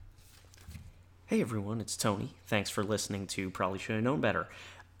Hey everyone, it's Tony. Thanks for listening to Probably Should Have Known Better.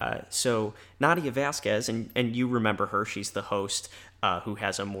 So Nadia Vasquez, and you remember her, she's the host who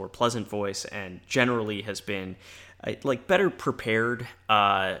has a more pleasant voice and generally has been better prepared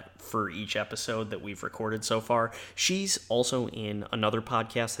for each episode that we've recorded so far. She's also in another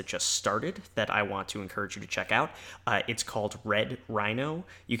podcast that just started that I want to encourage you to check out. It's called Red Rhino.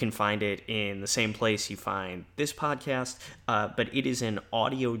 You can find it in the same place you find this podcast, but it is an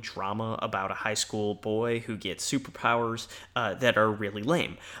audio drama about a high school boy who gets superpowers that are really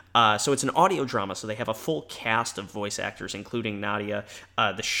lame. So it's an audio drama, so they have a full cast of voice actors, including Nadia.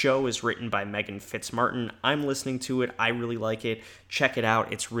 The show is written by Megan Fitzmartin. I'm listening to it. I really like it. Check it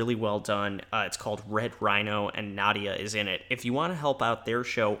out. It's really well done. It's called Red Rhino, and Nadia is in it. If you want to help out their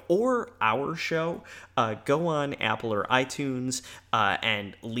show or our show, go on Apple or iTunes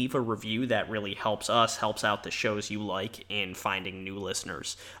and leave a review. That really helps us, helps out the shows you like in finding new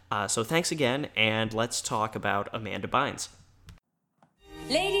listeners. So thanks again, and let's talk about Amanda Bynes.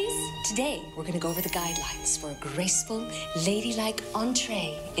 Ladies, today we're going to go over the guidelines for a graceful, ladylike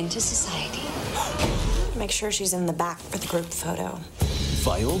entree into society. Make sure she's in the back for the group photo.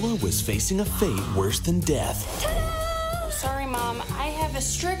 Viola was facing a fate worse than death. Sorry, Mom. I have a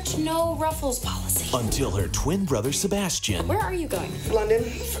strict no ruffles policy. Until her twin brother Sebastian. Where are you going? London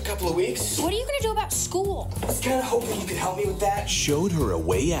for a couple of weeks. What are you going to do about school? I was kind of hoping you could help me with that. Showed her a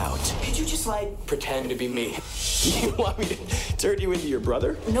way out. Could you just, pretend to be me? You want me to turn you into your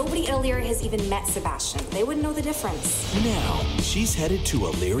brother? Nobody in Illyria has even met Sebastian. They wouldn't know the difference. Now, she's headed to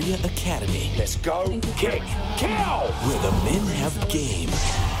Illyria Academy. Let's go kick, kill! Where the men have game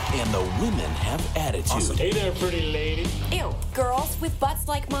and the women have attitude. Hey there, pretty lady. Ew, girls with butts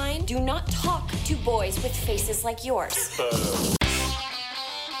like mine do not talk to boys with faces like yours.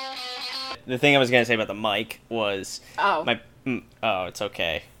 The thing I was going to say about the mic was... Oh, it's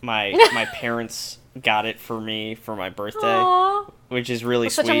okay. My parents got it for me for my birthday, Aww. which is really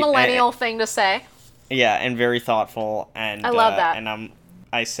That's sweet. such a millennial thing to say. Yeah, and very thoughtful. And I love that. And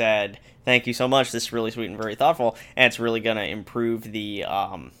I said, thank you so much. This is really sweet and very thoughtful, and it's really going to improve the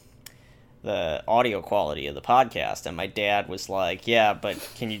audio quality of the podcast. And my dad was like, yeah, but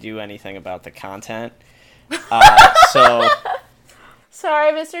can you do anything about the content? So...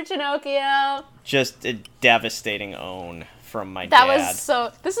 Sorry, Mr. Pinocchio. Just a devastating own from my That dad. was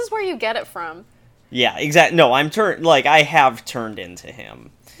so... This is where you get it from. Yeah, exactly. No, I have turned into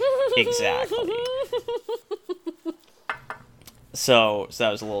him. Exactly. So that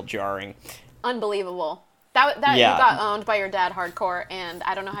was a little jarring. Unbelievable. That Yeah. You got owned by your dad hardcore, and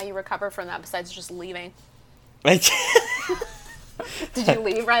I don't know how you recover from that besides just leaving. Did you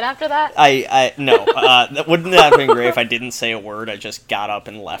leave right after that? No. Wouldn't that have been great if I didn't say a word? I just got up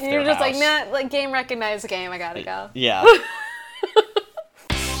and left And their you're just house. like, nah, game recognized the game, I gotta go. Yeah.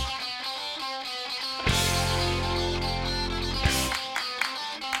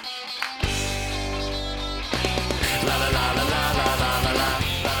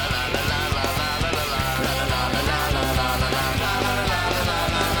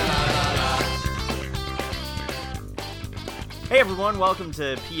 Hey everyone, welcome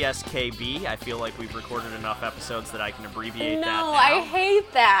to PSKB. I feel like we've recorded enough episodes that I can abbreviate that now. No, I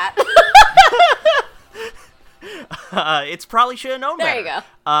hate that. It's Probably Should Have Known Better. There you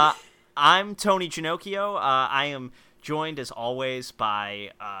go. I'm Tony Ginocchio. I am joined as always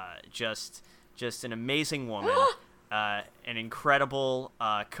by just an amazing woman, an incredible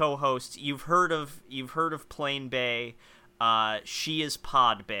co-host. You've heard of Plain Bay. She is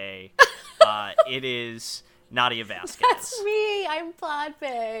Pod Bay. It is Nadia Vasquez. That's me. I'm Pod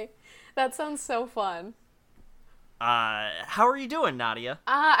Bay. That sounds so fun. How are you doing, Nadia?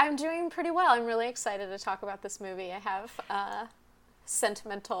 I'm doing pretty well. I'm really excited to talk about this movie. I have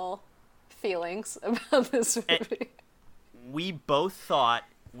sentimental feelings about this movie. We both thought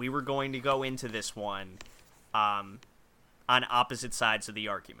we were going to go into this one on opposite sides of the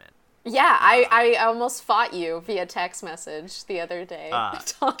argument. Yeah, I almost fought you via text message the other day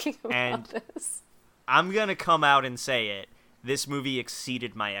talking about this. I'm going to come out and say it. This movie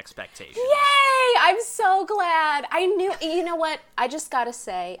exceeded my expectations. Yay! I'm so glad. You know what? I just gotta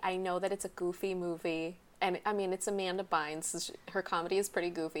say, I know that it's a goofy movie. And I mean, it's Amanda Bynes. Her comedy is pretty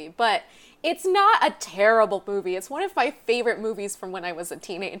goofy. But it's not a terrible movie. It's one of my favorite movies from when I was a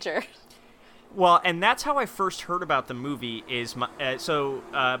teenager. Well, and that's how I first heard about the movie. By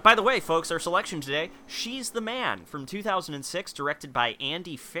the way, folks, our selection today, She's the Man from 2006, directed by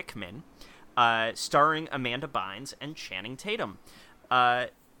Andy Fickman. Starring Amanda Bynes and Channing Tatum.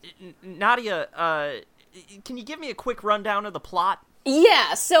 Nadia, can you give me a quick rundown of the plot?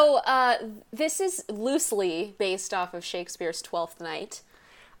 Yeah, so this is loosely based off of Shakespeare's Twelfth Night.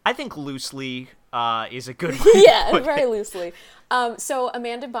 I think loosely is a good way. Yeah, very loosely. So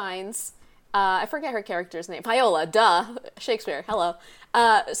Amanda Bynes, I forget her character's name. Viola, duh. Shakespeare, hello.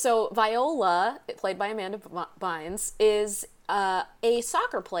 So Viola, played by Amanda Bynes, is a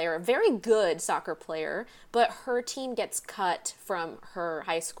soccer player, a very good soccer player, but her team gets cut from her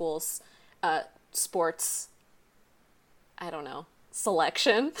high school's sports, I don't know,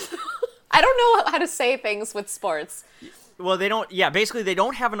 selection. I don't know how to say things with sports. Well, they don't. Yeah, basically, they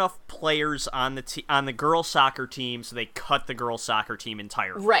don't have enough players on the girls' soccer team, so they cut the girls' soccer team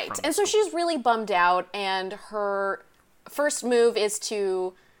entirely. Right, and so she's really bummed out, and her first move is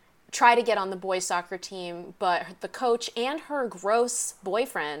to try to get on the boys' soccer team, but the coach and her gross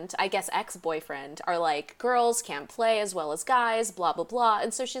boyfriend, I guess ex-boyfriend, are like, girls can't play as well as guys, blah, blah, blah.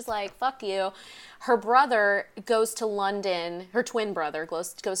 And so she's like, fuck you. Her brother goes to London, her twin brother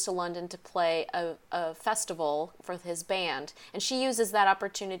goes to London to play a festival for his band. And she uses that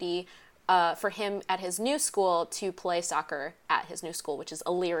opportunity for him at his new school to play soccer at his new school, which is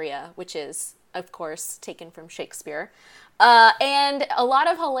Illyria, which is, of course, taken from Shakespeare. And a lot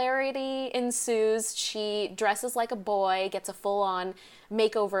of hilarity ensues. She dresses like a boy, gets a full-on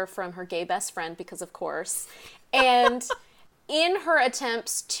makeover from her gay best friend, because of course. And in her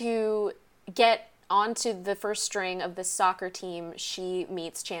attempts to get onto the first string of this soccer team, she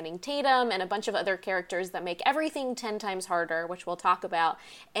meets Channing Tatum and a bunch of other characters that make everything 10 times harder, which we'll talk about.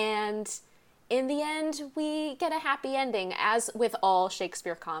 And in the end, we get a happy ending, as with all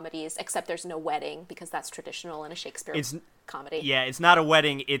Shakespeare comedies, except there's no wedding, because that's traditional in a Shakespeare comedy. Yeah, it's not a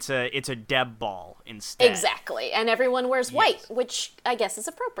wedding, it's a deb ball instead. Exactly, and everyone wears white, which I guess is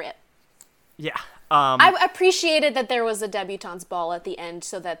appropriate. Yeah. I appreciated that there was a debutante's ball at the end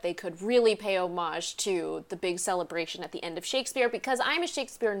so that they could really pay homage to the big celebration at the end of Shakespeare, because I'm a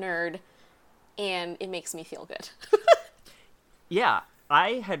Shakespeare nerd, and it makes me feel good. Yeah.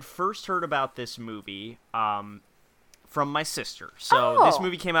 I had first heard about this movie from my sister. So this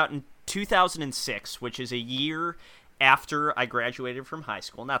movie came out in 2006, which is a year after I graduated from high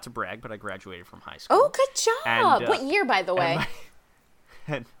school. Not to brag, but I graduated from high school. Oh, good job. What year, by the way?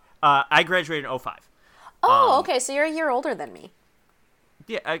 I graduated in 2005. Oh, okay, so you're a year older than me.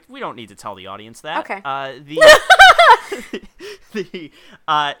 Yeah, we don't need to tell the audience that. Okay.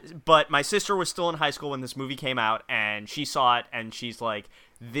 But my sister was still in high school when this movie came out, and she saw it, and she's like,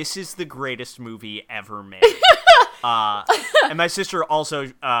 "This is the greatest movie ever made." And my sister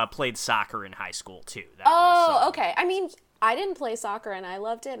also played soccer in high school too. Okay. I mean, I didn't play soccer, and I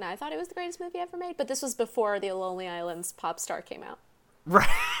loved it, and I thought it was the greatest movie ever made. But this was before The Lonely Island's Pop Star came out. Right.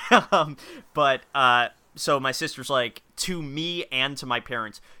 So my sister's like, to me and to my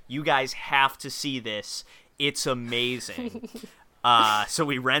parents, you guys have to see this. It's amazing. So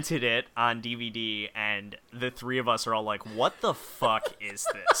we rented it on DVD, and the three of us are all like, what the fuck is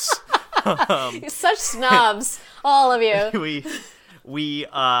this? You're such snobs, all of you. We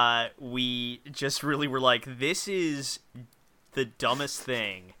just really were like, this is the dumbest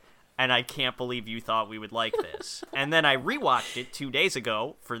thing, and I can't believe you thought we would like this. And then I rewatched it 2 days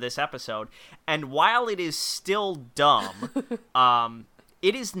ago for this episode, and while it is still dumb,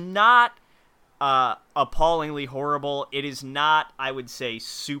 it is not appallingly horrible. It is not, I would say,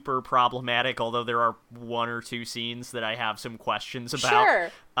 super problematic, although there are one or two scenes that I have some questions about.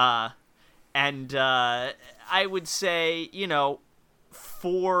 Sure. And I would say,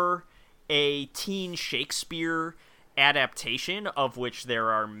 for a teen Shakespeare adaptation, of which there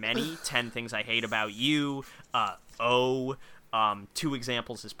are many, 10 Things I Hate About You, 2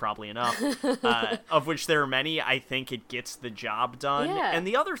 examples is probably enough, of which there are many, I think it gets the job done. Yeah. And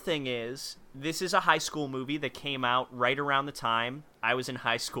the other thing is, this is a high school movie that came out right around the time I was in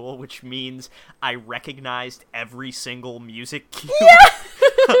high school, which means I recognized every single music cue. Yeah!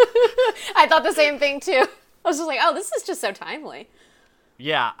 I thought the same thing, too. I was just like, oh, this is just so timely.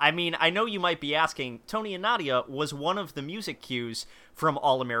 Yeah, I mean, I know you might be asking, Tony and Nadia, was one of the music cues from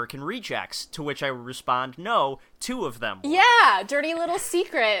All American Rejects? To which I respond, no, 2 of them were. Yeah, Dirty Little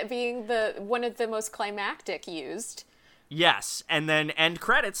Secret being one of the most climactic used. Yes, and then end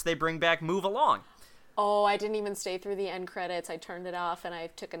credits, they bring back Move Along. Oh, I didn't even stay through the end credits. I turned it off and I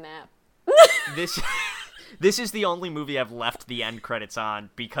took a nap. This is the only movie I've left the end credits on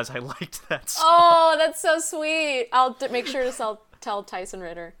because I liked that song. Oh, that's so sweet. I'll make sure to tell Tyson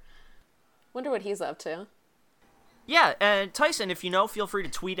Ritter. Wonder what he's up to. Yeah, and Tyson, if you know, feel free to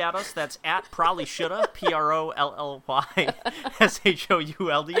tweet at us. That's at Probably Shoulda, PROLLYSHOULDA.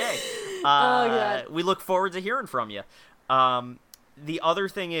 Oh, God. We look forward to hearing from you. The other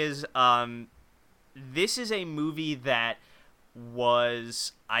thing is, this is a movie that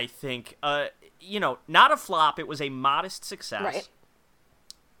was, I think, not a flop. It was a modest success. Right.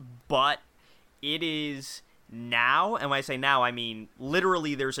 But it is now, and when I say now, I mean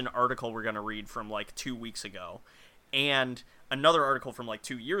literally there's an article we're going to read from like 2 weeks ago, and another article from like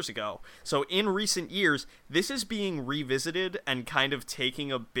 2 years ago. So in recent years, this is being revisited and kind of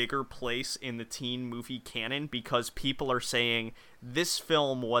taking a bigger place in the teen movie canon because people are saying this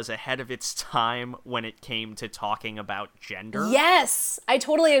film was ahead of its time when it came to talking about gender. Yes, I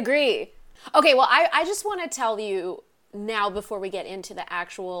totally agree. Okay, well, I just want to tell you now before we get into the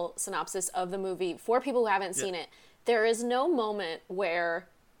actual synopsis of the movie, for people who haven't seen it, there is no moment where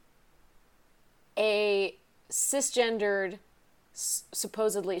a cisgendered,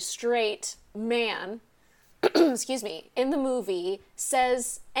 supposedly straight man, excuse me, in the movie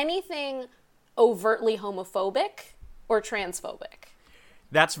says anything overtly homophobic or transphobic.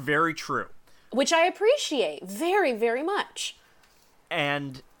 That's very true. Which I appreciate very, very much.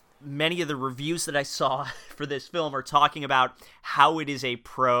 And many of the reviews that I saw for this film are talking about how it is a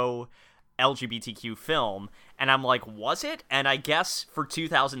pro-LGBTQ film. And I'm like, was it? And I guess for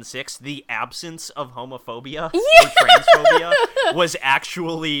 2006, the absence of homophobia or transphobia was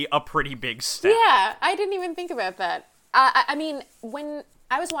actually a pretty big step. Yeah, I didn't even think about that. I mean, when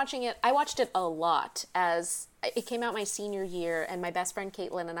I was watching it, I watched it a lot as it came out my senior year, and my best friend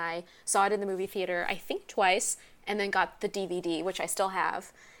Caitlin and I saw it in the movie theater, I think twice, and then got the DVD, which I still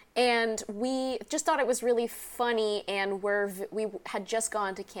have. And we just thought it was really funny, and we had just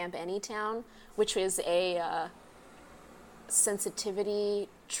gone to Camp Anytown, which was a sensitivity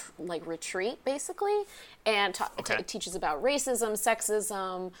retreat, basically, and it teaches about racism,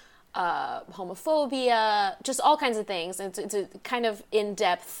 sexism, homophobia, just all kinds of things. And it's a kind of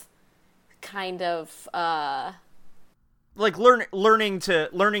in-depth kind of like learning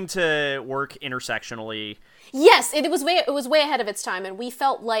to work intersectionally. Yes, it was way ahead of its time, and we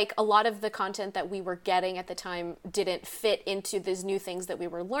felt like a lot of the content that we were getting at the time didn't fit into these new things that we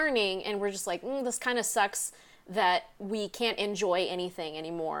were learning, and we're just like, this kind of sucks that we can't enjoy anything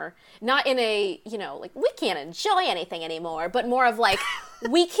anymore. Not in a, like, we can't enjoy anything anymore, but more of like,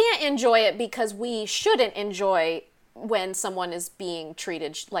 we can't enjoy it because we shouldn't enjoy when someone is being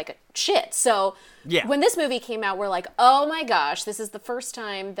treated like a shit. So when this movie came out, we're like, oh my gosh, this is the first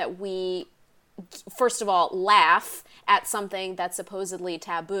time that we, first of all, laugh at something that's supposedly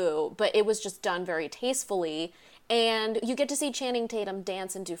taboo, but it was just done very tastefully, and you get to see Channing Tatum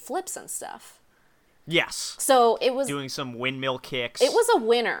dance and do flips and stuff. Yes. So it was doing some windmill kicks. It was a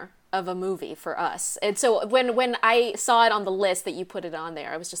winner of a movie for us. And so when I saw it on the list that you put it on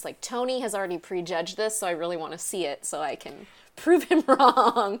there, I was just like, Tony has already prejudged this, so I really want to see it so I can prove him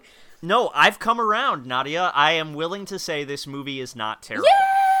wrong. No, I've come around, Nadia. I am willing to say this movie is not terrible.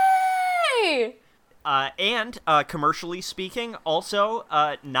 Yay! And commercially speaking, also,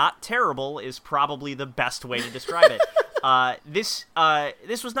 not terrible is probably the best way to describe it. This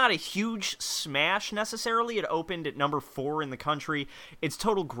was not a huge smash necessarily. It opened at number 4 in the country. Its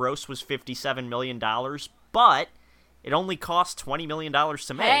total gross was $57 million, but it only cost $20 million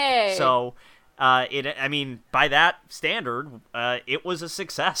to make. Hey. So, by that standard, it was a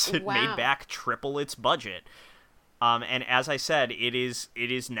success. It made back triple its budget. And as I said, it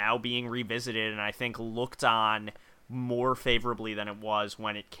is now being revisited and I think looked on more favorably than it was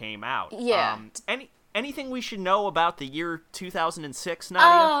when it came out. Yeah. Anything we should know about the year 2006, Nadia?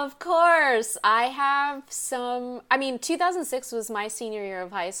 Oh, of course. I have some... 2006 was my senior year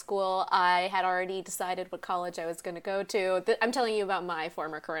of high school. I had already decided what college I was going to go to. I'm telling you about my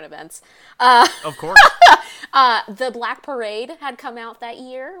former current events. Of course. The Black Parade had come out that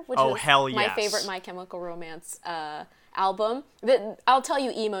year, which was hell yes. my favorite My Chemical Romance album. I'll tell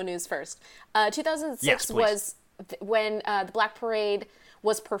you emo news first. 2006 was when the Black Parade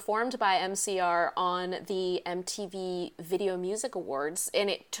was performed by MCR on the MTV Video Music Awards,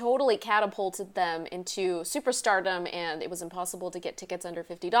 and it totally catapulted them into superstardom, and it was impossible to get tickets under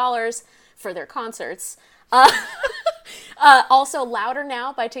 $50 for their concerts. Also, Louder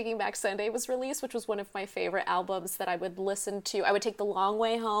Now by Taking Back Sunday was released, which was one of my favorite albums that I would listen to. I would take the long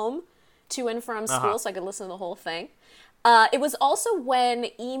way home to and from school so I could listen to the whole thing. It was also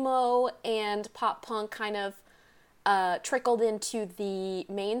when emo and pop punk kind of trickled into the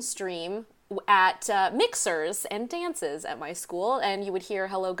mainstream at mixers and dances at my school, and you would hear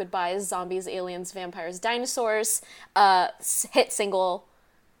Hello Goodbyes, Zombies, Aliens, Vampires, Dinosaurs, hit single,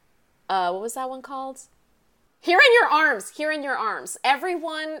 what was that one called? Here in Your Arms, Here in Your Arms.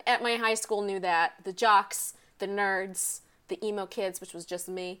 Everyone at my high school knew that. The jocks, the nerds, the emo kids, which was just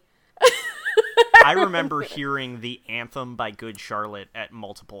me. I remember hearing the anthem by Good Charlotte at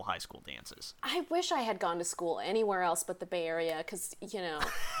multiple high school dances. I wish I had gone to school anywhere else but the Bay Area, because,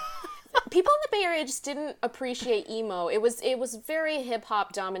 people in the Bay Area just didn't appreciate emo. It was very hip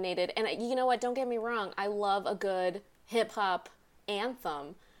hop dominated, and you know what? Don't get me wrong. I love a good hip hop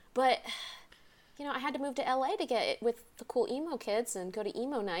anthem, but I had to move to LA to get it with the cool emo kids and go to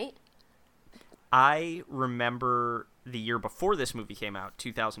emo night. I remember the year before this movie came out,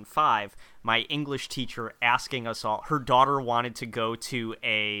 2005, my English teacher asking us all, her daughter wanted to go to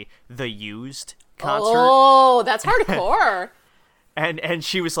a The Used concert. Oh, that's hardcore. And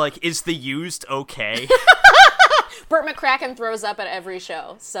she was like, is The Used okay? Burt McCracken throws up at every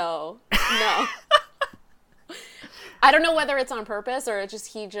show, so no. I don't know whether it's on purpose or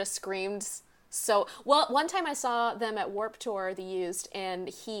he just screamed. So, well, one time I saw them at Warped Tour, The Used, and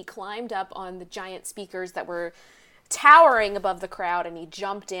he climbed up on the giant speakers that were towering above the crowd, and he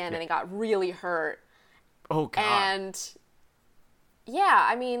jumped in and he got really hurt. Oh, God. And, yeah,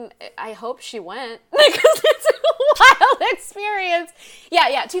 I mean, I hope she went, because it's a wild experience.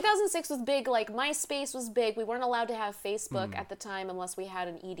 Yeah, 2006 was big, like, MySpace was big. We weren't allowed to have Facebook at the time unless we had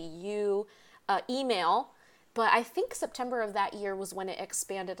an EDU email, but I think September of that year was when it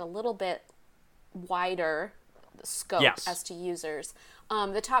expanded a little bit wider scope as to users.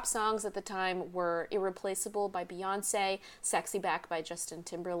 The top songs at the time were Irreplaceable by Beyonce, Sexy Back by Justin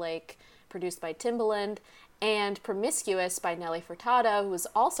Timberlake, produced by Timbaland, and Promiscuous by Nelly Furtado, who was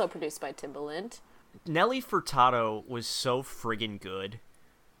also produced by Timbaland. Nelly Furtado was so friggin' good.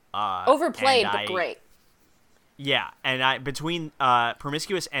 Overplayed, but great. Yeah, and between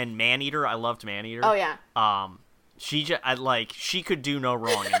Promiscuous and Maneater, I loved Maneater. Oh, yeah. She could do no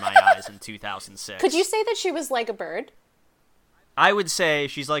wrong in my eyes in 2006. Could you say that she was like a bird? I would say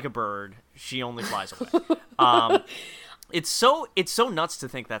she's like a bird. She only flies away. It's so nuts to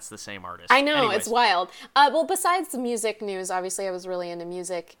think that's the same artist. I know. Anyways. It's wild. Well, besides the music news, obviously I was really into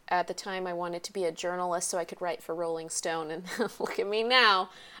music. At the time, I wanted to be a journalist so I could write for Rolling Stone, and look at me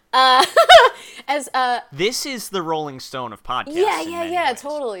now. This is the Rolling Stone of podcasts. Yeah,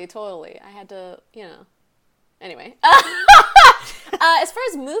 totally. I had to, Anyway, as far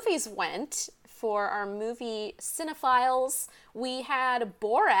as movies went, for our movie cinephiles, we had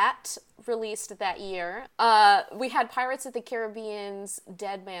Borat released that year. We had Pirates of the Caribbean's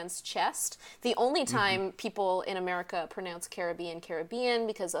Dead Man's Chest. The only time people in America pronounce Caribbean,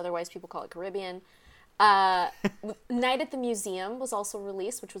 because otherwise people call it Caribbean. Night at the Museum was also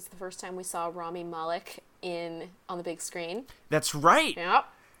released, which was the first time we saw Rami Malek on the big screen. That's right. Yep.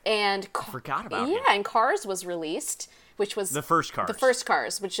 And I forgot about it. Yeah, and Cars was released, which was the first Cars. The first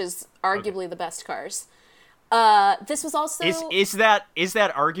Cars, which is arguably the best Cars. This was also is that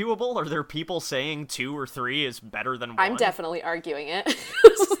arguable? Are there people saying 2 or 3 is better than 1? I'm definitely arguing it.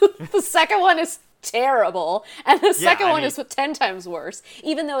 The second one is terrible, and the second one is 10 times worse.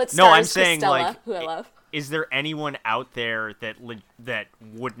 Even though it stars Christella, who I love. Is there anyone out there that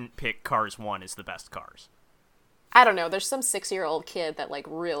wouldn't pick Cars 1 as the best Cars? I don't know. There's some 6-year-old kid that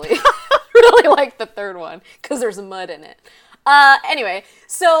really, really liked the third one because there's mud in it. Anyway,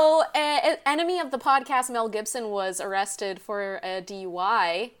 so an enemy of the podcast, Mel Gibson, was arrested for a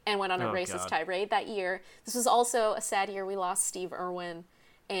DUI and went on a racist tirade that year. This was also a sad year. We lost Steve Irwin,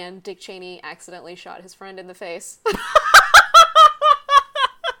 and Dick Cheney accidentally shot his friend in the face.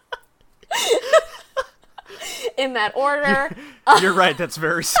 In that order. You're right, that's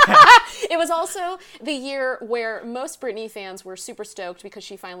very sad. It was also the year where most Britney fans were super stoked because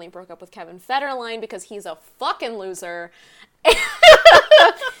she finally broke up with Kevin Federline because he's a fucking loser.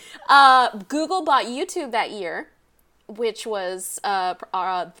 Google bought YouTube that year, which was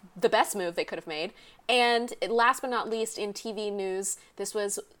the best move they could have made. And last but not least, in TV news, this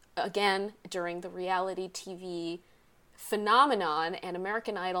was, again, during the reality TV phenomenon, and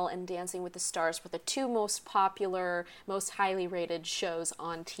American Idol and Dancing with the Stars were the 2 most popular, most highly rated shows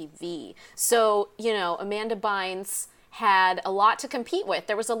on TV. So, Amanda Bynes had a lot to compete with.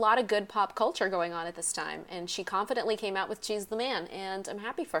 There was a lot of good pop culture going on at this time, and she confidently came out with She's the Man, and I'm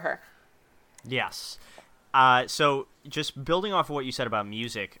happy for her. Yes. So, just building off of what you said about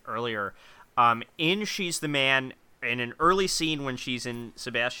music earlier, in She's the Man, in an early scene when she's in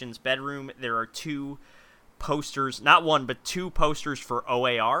Sebastian's bedroom, there are 2 posters, not 1, but 2 posters for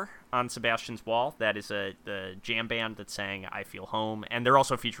OAR on Sebastian's wall. That is the jam band that sang I Feel Home, and they're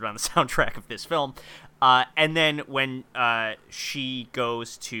also featured on the soundtrack of this film. And then when she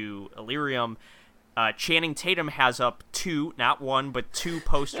goes to Illyrium, Channing Tatum has up 2, not 1, but 2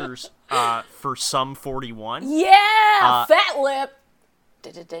 posters for Sum 41. Yeah! Fat Lip!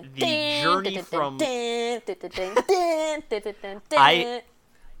 The journey from...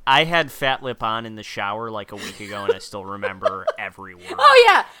 I had Fat Lip on in the shower like a week ago, and I still remember every word. Oh,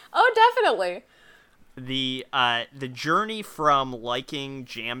 yeah. Oh, definitely. the journey from liking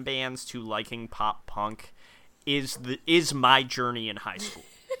jam bands to liking pop punk is my journey in high school.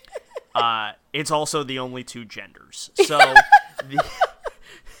 It's also the only two genders. So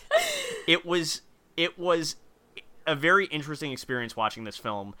it was a very interesting experience watching this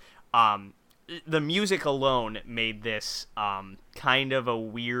film. The music alone made this kind of a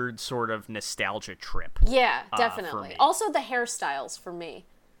weird sort of nostalgia trip. Yeah, for definitely. me. Also the hairstyles for me.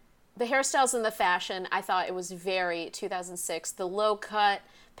 The hairstyles and the fashion, I thought it was very 2006. The low-cut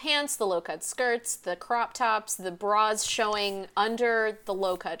pants, the low-cut skirts, the crop tops, the bras showing under the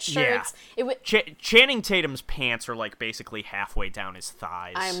low-cut shirts. Yeah. Channing Tatum's pants are like basically halfway down his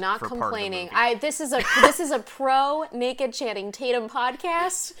thighs. I am not for part of the complaining. movie. This is a pro naked Channing Tatum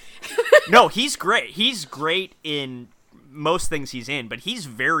podcast. No, he's great. He's great in most things he's in, but he's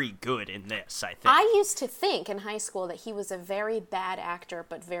very good in this, I think. I used to think in high school that he was a very bad actor,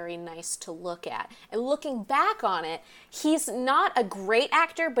 but very nice to look at. And looking back on it, he's not a great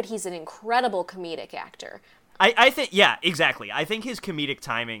actor, but he's an incredible comedic actor. I think, yeah, exactly. I think his comedic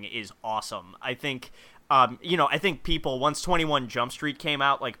timing is awesome. I think, I think people, once 21 Jump Street came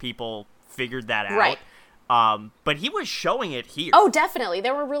out, like, people figured that out. Right. But he was showing it here. Oh, definitely.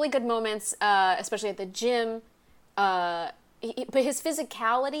 There were really good moments, especially at the gym. But his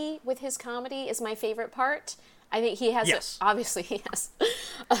physicality with his comedy is my favorite part. I think he has, obviously he has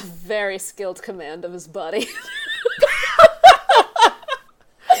a very skilled command of his body.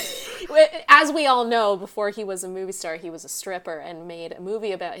 As we all know, before he was a movie star, he was a stripper and made a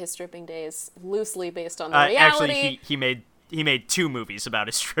movie about his stripping days, loosely based on the reality. Actually, he made two movies about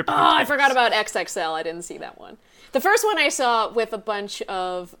his stripping Oh, days. I forgot about XXL. I didn't see that one. The first one I saw with a bunch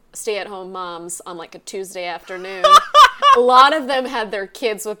of stay-at-home moms on like a Tuesday afternoon. A lot of them had their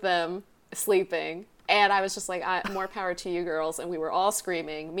kids with them sleeping. And I was just like, more power to you girls. And we were all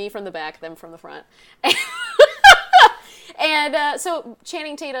screaming, me from the back, them from the front. And so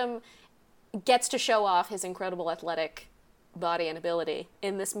Channing Tatum gets to show off his incredible athletic body and ability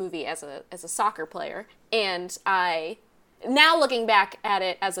in this movie as a soccer player. And now looking back at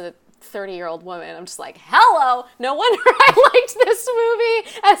it as a 30-year-old woman, I'm just like, hello, no wonder I liked this movie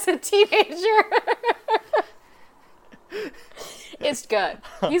as a teenager. It's good.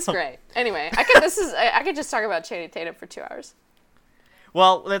 He's great. Anyway, I could just talk about Channing Tatum for 2 hours.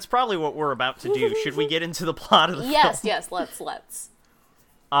 Well, that's probably what we're about to do. Should we get into the plot of the film? Yes, let's.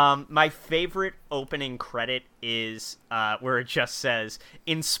 My favorite opening credit is where it just says,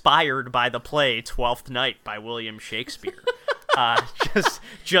 inspired by the play Twelfth Night by William Shakespeare.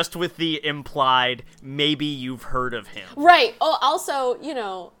 Just with the implied, maybe you've heard of him. Right. Oh, also,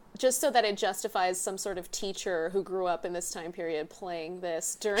 just so that it justifies some sort of teacher who grew up in this time period playing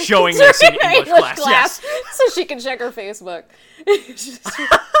this during this in English class. Yes. So she can check her Facebook.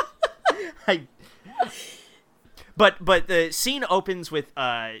 But the scene opens with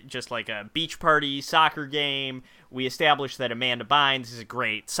just like a beach party soccer game. We establish that Amanda Bynes is a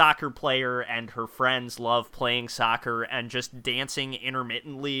great soccer player, and her friends love playing soccer and just dancing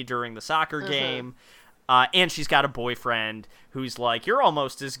intermittently during the soccer game. And she's got a boyfriend who's like, you're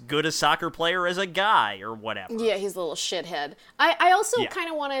almost as good a soccer player as a guy, or whatever. Yeah, he's a little shithead. I also kind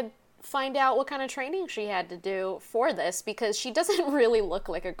of want to find out what kind of training she had to do for this, because she doesn't really look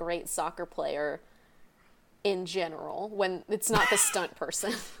like a great soccer player in general when it's not the stunt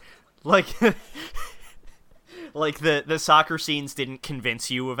person. Like the soccer scenes didn't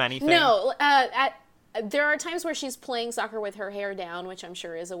convince you of anything? No, there are times where she's playing soccer with her hair down, which I'm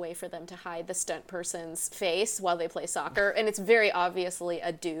sure is a way for them to hide the stunt person's face while they play soccer, and it's very obviously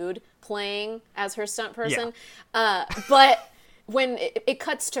a dude playing as her stunt person. Yeah. But when it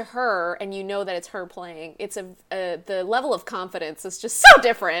cuts to her and you know that it's her playing, it's the level of confidence is just so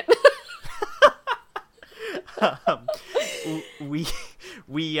different.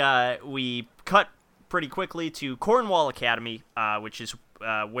 We cut pretty quickly to Cornwall Academy, which is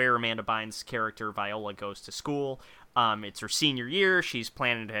where Amanda Bynes' character Viola goes to school. It's her senior year. She's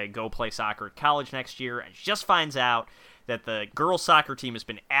planning to go play soccer at college next year, and she just finds out that the girls' soccer team has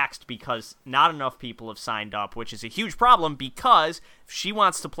been axed because not enough people have signed up, which is a huge problem because if she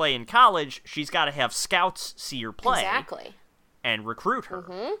wants to play in college, she's got to have scouts see her play. Exactly. And recruit her.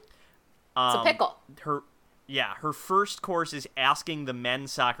 Mm-hmm. It's a pickle. Her first course is asking the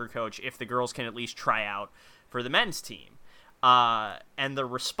men's soccer coach if the girls can at least try out for the men's team. And the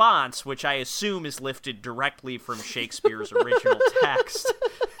response, which I assume is lifted directly from Shakespeare's original text,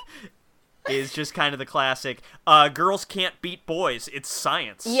 is just kind of the classic, girls can't beat boys, it's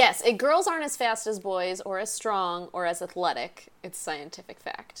science. Yes, girls aren't as fast as boys, or as strong, or as athletic. It's scientific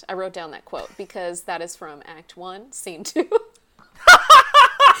fact. I wrote down that quote because that is from Act 1, Scene 2 of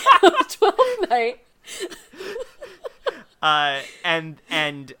 12th Night. And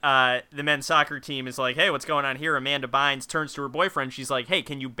the men's soccer team is like, hey, what's going on here? Amanda Bynes turns to her boyfriend. She's like, hey,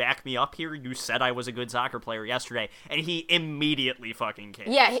 can you back me up here? You said I was a good soccer player yesterday. And he immediately fucking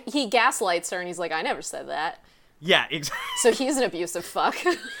came. Yeah, he gaslights her, and he's like, I never said that. Yeah, exactly. So he's an abusive fuck.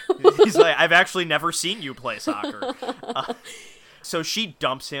 He's like, I've actually never seen you play soccer. So she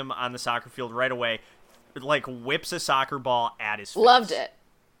dumps him on the soccer field right away, like whips a soccer ball at his face. Loved it.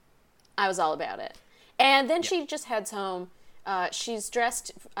 I was all about it. And then she just heads home. She's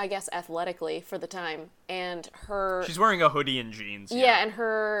dressed, I guess, athletically for the time. And she's wearing a hoodie and jeans. Yeah, and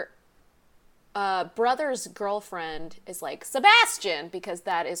her brother's girlfriend is like, Sebastian, because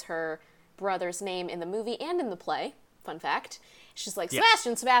that is her brother's name in the movie and in the play. Fun fact. She's like,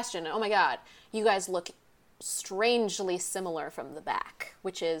 Sebastian, Sebastian. Oh my God, you guys look strangely similar from the back,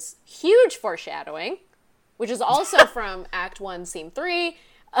 which is huge foreshadowing, which is also from Act 1, Scene 3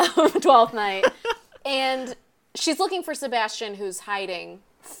 of Twelfth Night. And she's looking for Sebastian, who's hiding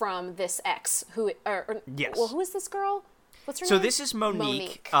from this ex. Yes. Well, who is this girl? What's her name? So this is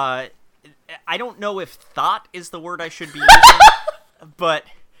Monique. I don't know if thought is the word I should be using, but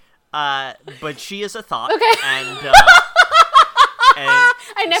she is a thought. Okay. And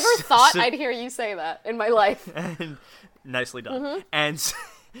I never thought I'd hear you say that in my life. And, nicely done. Mm-hmm. And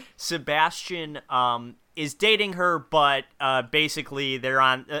Sebastian is dating her, but basically they're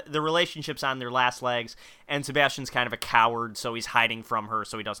on the relationship's on their last legs, and Sebastian's kind of a coward, so he's hiding from her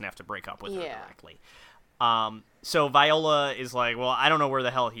so he doesn't have to break up with her directly. So Viola is like, well, I don't know where the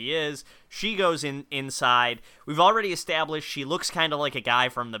hell he is. She goes inside. We've already established she looks kind of like a guy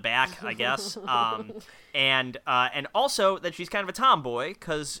from the back, I guess. And also that she's kind of a tomboy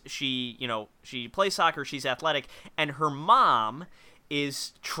because she plays soccer, she's athletic, and her mom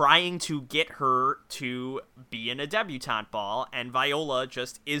is trying to get her to be in a debutante ball, and Viola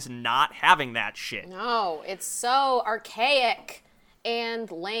just is not having that shit. No, it's so archaic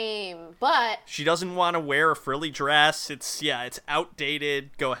and lame, but she doesn't want to wear a frilly dress. It's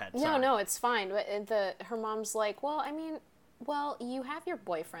outdated. Go ahead. Sorry. No, it's fine. But her mom's like, well, you have your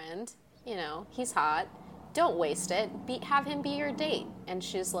boyfriend. He's hot. Don't waste it. Have him be your date. And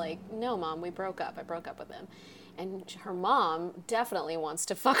she's like, no, Mom, we broke up. I broke up with him. And her mom definitely wants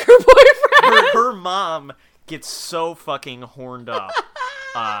to fuck her boyfriend. Her mom gets so fucking horned up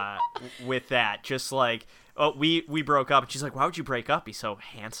with that. Just like, oh, we broke up. And she's like, why would you break up? He's so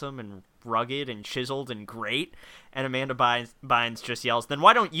handsome and rugged and chiseled and great. And Amanda Bynes just yells, then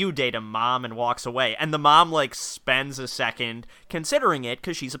why don't you date him, Mom? And walks away. And the mom, spends a second considering it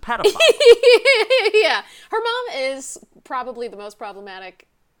because she's a pedophile. Yeah. Her mom is probably the most problematic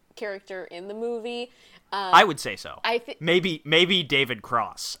character in the movie. I would say so. Maybe David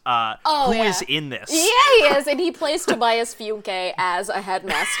Cross, who is in this. Yeah, he is, and he plays Tobias Funke as a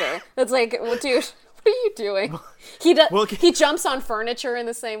headmaster. It's like, well, dude, what are you doing? He jumps on furniture in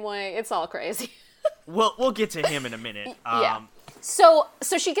the same way. It's all crazy. We'll get to him in a minute. Yeah. So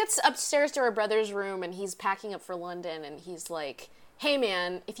she gets upstairs to her brother's room, and he's packing up for London, and he's like, hey,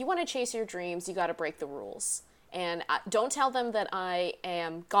 man, if you want to chase your dreams, you got to break the rules. And don't tell them that I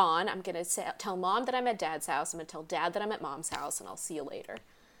am gone. I'm going to tell Mom that I'm at Dad's house. I'm going to tell Dad that I'm at Mom's house, and I'll see you later.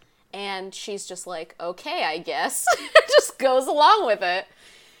 And she's just like, okay, I guess. Just goes along with it.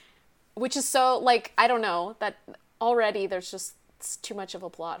 Which is so, I don't know. That already there's it's too much of a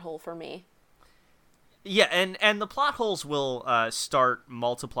plot hole for me. Yeah, and the plot holes will start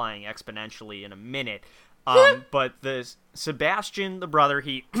multiplying exponentially in a minute. But the Sebastian, the brother,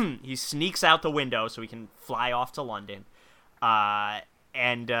 he sneaks out the window so he can fly off to London.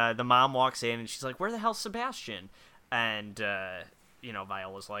 And the mom walks in and she's like, where the hell's Sebastian? And,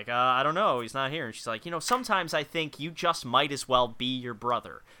 Viola's like, I don't know. He's not here. And she's like, sometimes I think you just might as well be your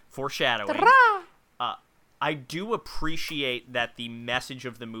brother. Foreshadowing. I do appreciate that the message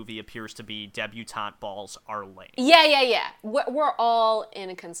of the movie appears to be debutante balls are lame. Yeah. We're all in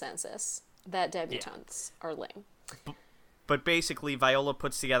a consensus that debutantes are lame. But basically, Viola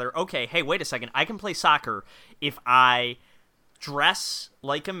puts together, okay, hey, wait a second, I can play soccer if I dress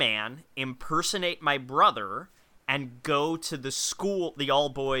like a man, impersonate my brother, and go to the school, the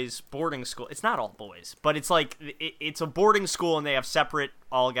all-boys boarding school. It's not all boys, but it's it's a boarding school and they have separate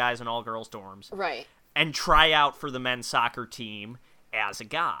all-guys and all-girls dorms. Right. And try out for the men's soccer team as a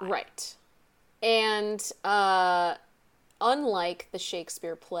guy. Right. And unlike the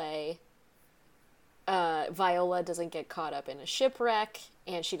Shakespeare play, Viola doesn't get caught up in a shipwreck,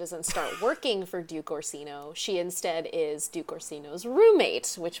 and she doesn't start working for Duke Orsino. She instead is Duke Orsino's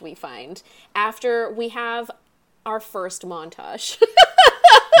roommate, which we find after we have our first montage.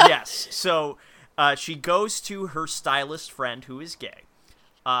 Yes. So she goes to her stylist friend who is gay.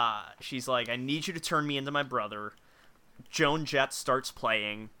 she's like, I need you to turn me into my brother. Joan Jett starts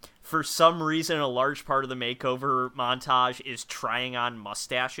playing. For some reason, a large part of the makeover montage is trying on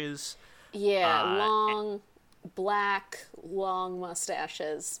mustaches. Yeah, long, black, long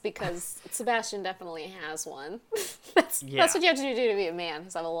mustaches, because Sebastian definitely has one. That's what you have to do to be a man,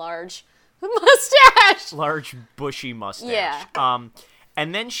 is have a large mustache. Large, bushy mustache. Yeah.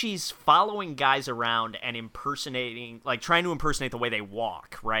 And then she's following guys around and trying to impersonate the way they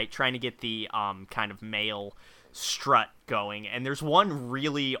walk, right? Trying to get the kind of male strut going. And there's one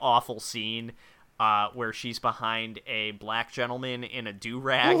really awful scene where she's behind a black gentleman in a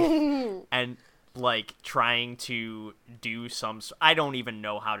do-rag and like trying to do I don't even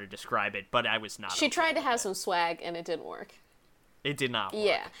know how to describe it, but I was not. She tried to have some swag and it didn't work. It did not work.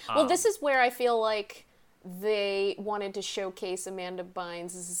 Yeah. Well, this is where I feel like they wanted to showcase Amanda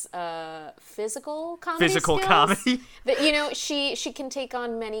Bynes' physical comedy skills. Comedy. That, she can take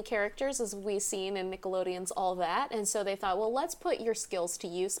on many characters, as we've seen in Nickelodeon's All That, and so they thought, well, let's put your skills to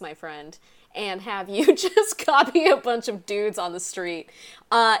use, my friend, and have you just copy a bunch of dudes on the street.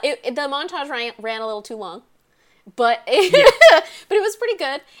 The montage ran a little too long, but but it was pretty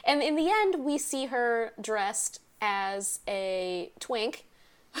good. And in the end, we see her dressed as a twink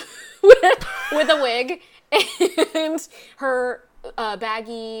with a wig and her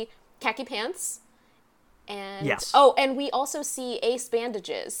baggy khaki pants. And yes. Oh, and we also see Ace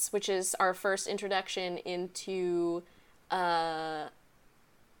bandages, which is our first introduction into I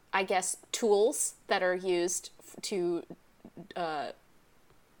guess tools that are used to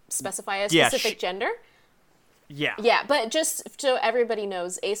specify a specific gender. Yeah. Yeah, but just so everybody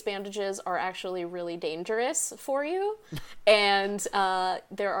knows, Ace bandages are actually really dangerous for you. And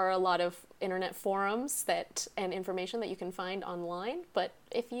there are a lot of internet forums and information that you can find online. But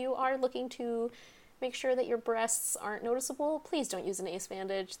if you are looking to make sure that your breasts aren't noticeable, please don't use an Ace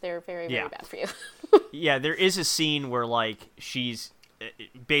bandage. They're very, very bad for you. Yeah, there is a scene where, like, she's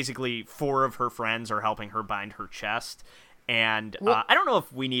basically 4 of her friends are helping her bind her chest. And I don't know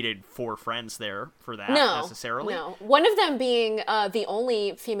if we needed 4 friends there for that necessarily. No, one of them being the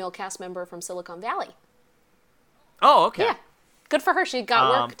only female cast member from Silicon Valley. Oh, okay. Yeah, good for her. She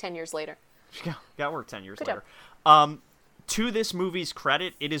got work 10 years later. She got work 10 years good later. Job. To this movie's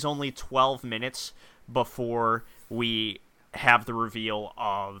credit, it is only 12 minutes before we have the reveal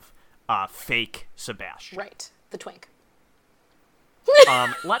of fake Sebastian. Right, the twink.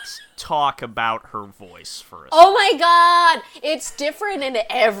 Let's talk about her voice for a second. Oh my god! It's different in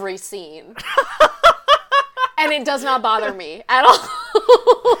every scene. And it does not bother me at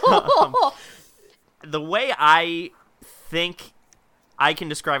all. The way I think I can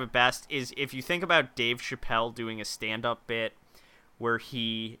describe it best is if you think about Dave Chappelle doing a stand-up bit where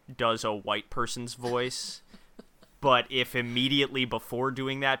he does a white person's voice, but if immediately before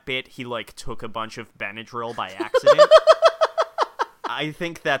doing that bit he, like, took a bunch of Benadryl by accident. I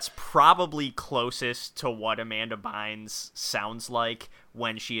think that's probably closest to what Amanda Bynes sounds like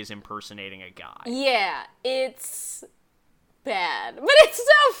when she is impersonating a guy. Yeah, it's bad, but it's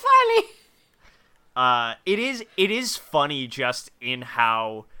so funny. It is funny just in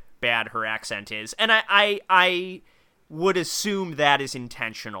how bad her accent is, and I would assume that is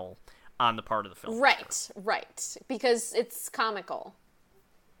intentional on the part of the film. Right, because it's comical.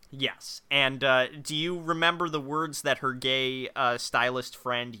 Yes, and do you remember the words that her gay stylist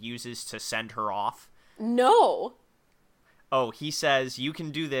friend uses to send her off? No. Oh, he says, you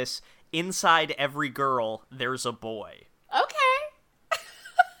can do this. Inside every girl, there's a boy. Okay.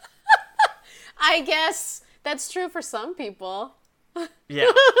 I guess that's true for some people.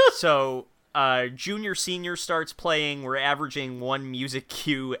 Yeah, so Junior Senior starts playing. We're averaging 1 music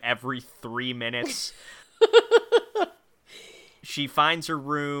cue every 3 minutes. She finds her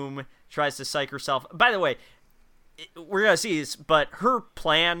room, tries to psych herself. By the way, we're going to see this, but her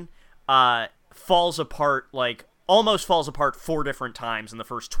plan falls apart, like, almost falls apart 4 different times in the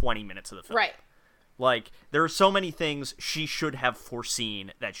first 20 minutes of the film. Right. Like, there are so many things she should have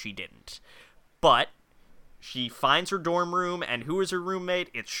foreseen that she didn't. But she finds her dorm room, and who is her roommate?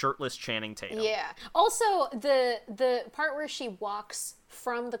 It's shirtless Channing Tatum. Yeah. Also, the part where she walks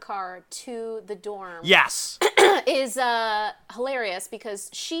from the car to the dorm. Yes. Is hilarious because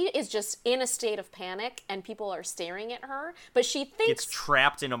she is just in a state of panic and people are staring at her, but she thinks gets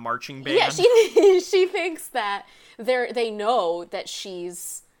trapped in a marching band. Yeah, she thinks that they know that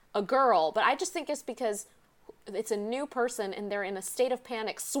she's a girl, but I just think it's because it's a new person and they're in a state of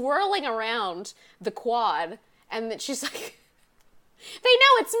panic, swirling around the quad, and that she's like, they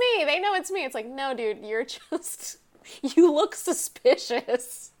know it's me. They know it's me. It's like, no, dude, you look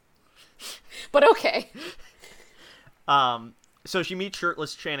suspicious. But okay. So she meets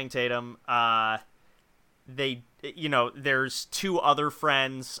shirtless Channing Tatum. There's two other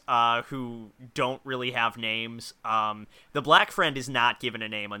friends who don't really have names. The black friend is not given a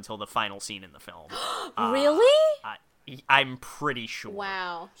name until the final scene in the film. Really? I'm pretty sure.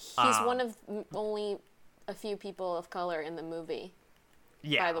 Wow. He's one of only a few people of color in the movie.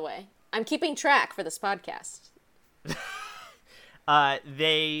 Yeah. By the way, I'm keeping track for this podcast.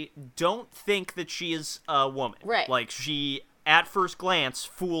 They don't think that she is a woman. Right. Like, she, at first glance,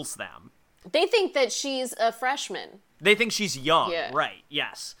 fools them. They think that she's a freshman. They think she's young. Yeah. Right,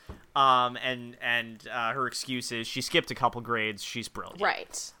 yes. And her excuse is she skipped a couple grades, she's brilliant.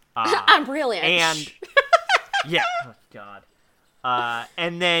 Right. I'm brilliant. And, yeah, oh, God.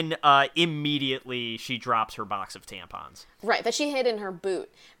 And then immediately she drops her box of tampons. Right, that she hid in her boot.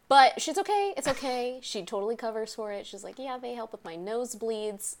 But she's okay. It's okay. She totally covers for it. She's like, yeah, they help with my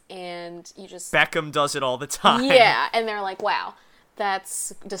nosebleeds, and you just... Beckham does it all the time. Yeah, and they're like, wow,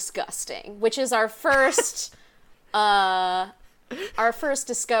 that's disgusting. Which is our first... our first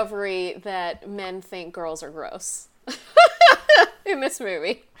discovery that men think girls are gross. In this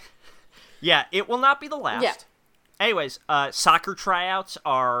movie. Yeah, it will not be the last. Yeah. Anyways, soccer tryouts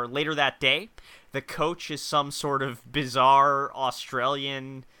are later that day. The coach is some sort of bizarre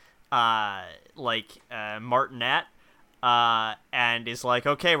Australian, martinet, and is like,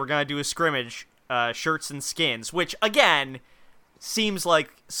 okay, we're going to do a scrimmage, shirts and skins, which, again, seems like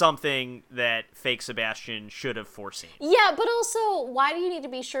something that fake Sebastian should have foreseen. Yeah, but also, why do you need to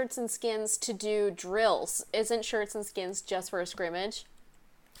be shirts and skins to do drills? Isn't shirts and skins just for a scrimmage?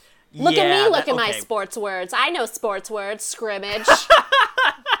 Look at me, look at my sports words. I know sports words. Scrimmage.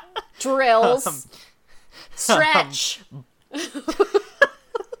 Drills. Stretch.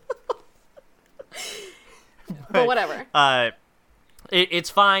 But whatever. It's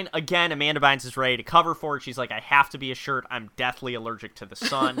fine. Again, Amanda Bynes is ready to cover for it. She's like, I have to be a shirt. I'm deathly allergic to the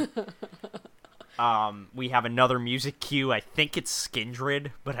sun. We have another music cue. I think it's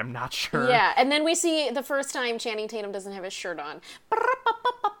Skindred, but I'm not sure. Yeah, and then we see the first time Channing Tatum doesn't have his shirt on.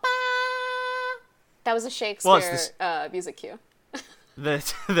 That was a Shakespeare music cue.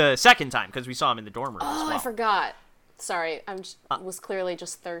 The second time, because we saw him in the dorm room as well. I forgot. Sorry, was clearly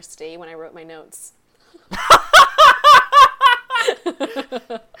just thirsty when I wrote my notes.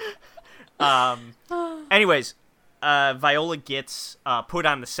 Anyways, Viola gets put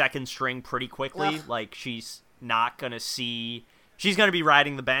on the second string pretty quickly. Ugh. Like, she's not going to see... She's going to be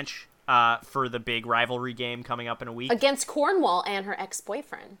riding the bench for the big rivalry game coming up in a week. Against Cornwall and her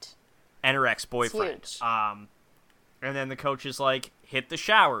ex-boyfriend. And her ex-boyfriend. It's huge. And then the coach is like, hit the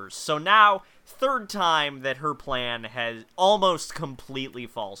showers. So now, third time that her plan has almost completely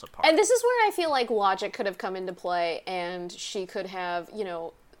falls apart. And this is where I feel like logic could have come into play, and she could have,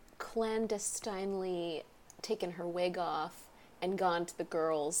 clandestinely taken her wig off and gone to the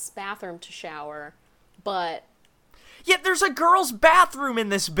girls' bathroom to shower, but... Yet there's a girls' bathroom in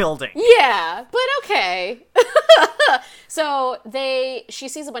this building! Yeah, but okay. So she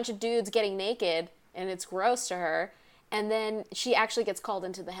sees a bunch of dudes getting naked, and it's gross to her, and then she actually gets called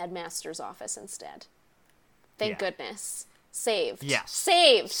into the headmaster's office instead. Thank goodness. Saved. Yes.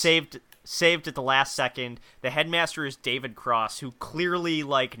 Saved at the last second. The headmaster is David Cross, who clearly,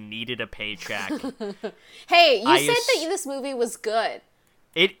 needed a paycheck. Hey, you said that this movie was good.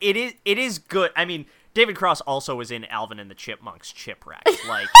 It is good. I mean, David Cross also was in Alvin and the Chipmunks Chipwreck.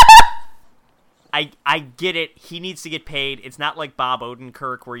 I get it. He needs to get paid. It's not like Bob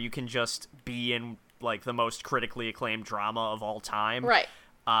Odenkirk where you can just be in, the most critically acclaimed drama of all time. Right.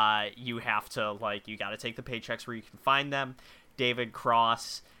 You have to, you gotta take the paychecks where you can find them. David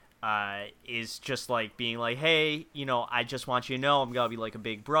Cross is just, being like, hey, I just want you to know I'm gonna be like a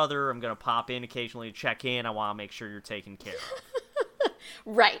big brother. I'm gonna pop in occasionally to check in. I want to make sure you're taken care of.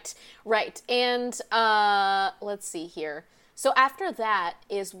 Right. And, let's see here. So after that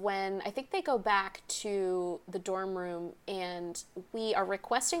is when I think they go back to the dorm room and we are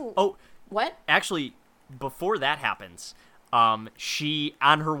requesting... Oh. What? Actually, before that happens, she,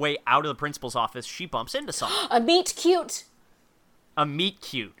 on her way out of the principal's office, she bumps into someone. A meet cute. A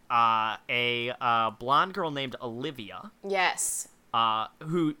blonde girl named Olivia. Yes.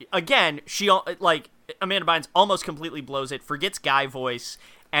 Who, again, Amanda Bynes almost completely blows it, forgets guy voice,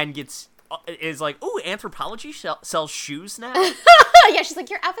 and is like, ooh, Anthropologie sells shoes now? Yeah, she's like,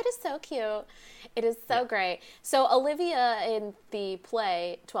 your outfit is so cute. It is so great. So Olivia in the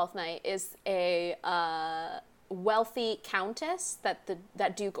play, Twelfth Night, is a wealthy countess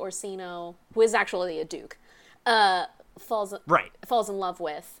that Duke Orsino, who is actually a duke, falls in love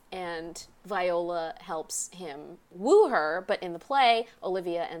with, and Viola helps him woo her, but in the play,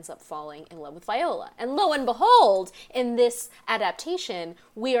 Olivia ends up falling in love with Viola. And lo and behold, in this adaptation,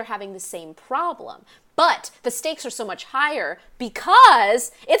 we are having the same problem. But the stakes are so much higher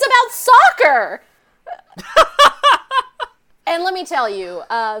because it's about soccer! And let me tell you,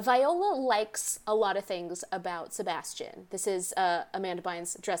 Viola likes a lot of things about Sebastian. This is Amanda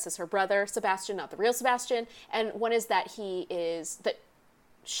Bynes dresses her brother, Sebastian, not the real Sebastian. And one is that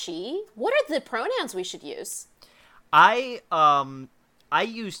she? What are the pronouns we should use? I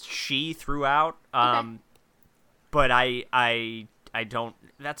used she throughout, Okay. but I don't.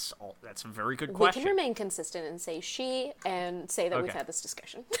 That's a very good question. We can remain consistent and say she and say that we've Okay. had this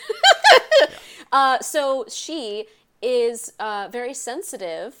discussion. So she is very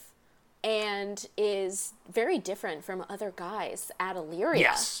sensitive and is very different from other guys at Illyria.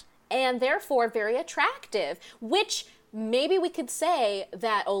 Yes. And therefore very attractive, which maybe we could say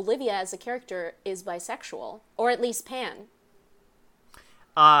that Olivia as a character is bisexual, or at least pan.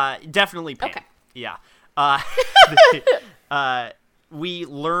 Definitely Pan. Okay. Yeah. We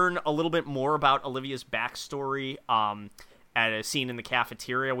learn a little bit more about Olivia's backstory at a scene in the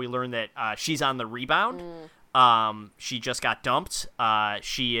cafeteria. We learn that she's on the rebound. She just got dumped.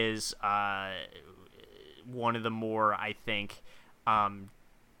 She is one of the more, I think,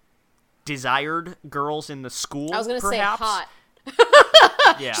 desired girls in the school. I was going to say perhaps. hot.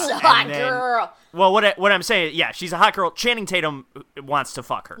 Yeah, She's a hot and then- girl. Well, what I'm saying, yeah, she's a hot girl. Channing Tatum wants to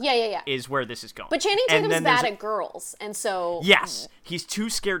fuck her. Yeah. Is where this is going. But Channing And Tatum's then bad there's- at girls, and so... Yes, he's too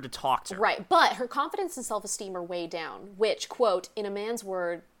scared to talk to her. Right, but her confidence and self-esteem are way down, which, quote, in a man's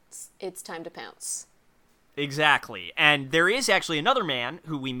words, it's time to pounce. Exactly. And there is actually another man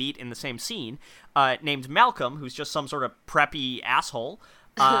who we meet in the same scene, named Malcolm, who's just some sort of preppy asshole,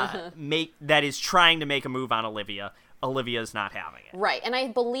 that is trying to make a move on Olivia. Olivia's not having it. Right, and I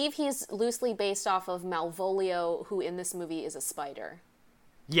believe he's loosely based off of Malvolio, who in this movie is a spider.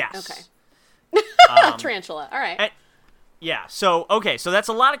 Yes. Okay. Tarantula, all right. And- yeah, so that's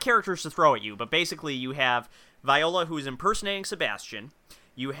a lot of characters to throw at you, but basically you have Viola, who is impersonating Sebastian.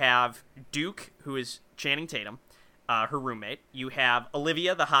 You have Duke, who is Channing Tatum, her roommate. You have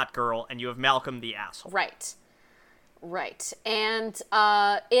Olivia, the hot girl, and you have Malcolm, the asshole. Right. And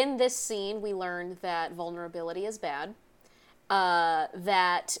in this scene, we learned that vulnerability is bad.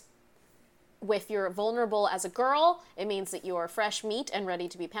 That if you're vulnerable as a girl, it means that you are fresh meat and ready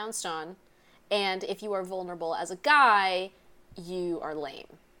to be pounced on. And if you are vulnerable as a guy, you are lame.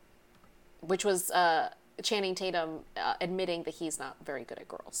 Which was Channing Tatum admitting that he's not very good at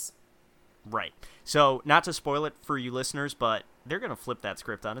girls. Right. So, not to spoil it for you listeners, but they're going to flip that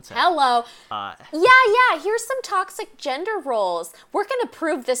script on its head. Hello. Yeah, here's some toxic gender roles. We're going to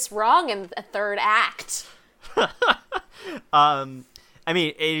prove this wrong in the third act. I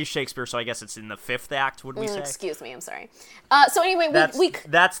mean, it is Shakespeare, so I guess it's in the fifth act, would we say? Excuse me, I'm sorry. So anyway,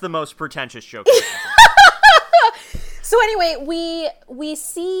 That's the most pretentious joke. So anyway, we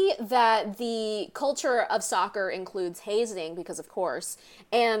see that the culture of soccer includes hazing, because of course,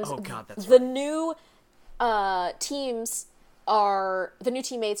 and Oh, God, that's the new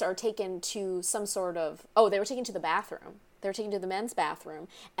teammates are taken to some sort of, they were taken to the bathroom. They were taken to the men's bathroom,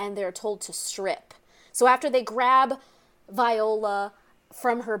 and they're told to strip. So after they grab Viola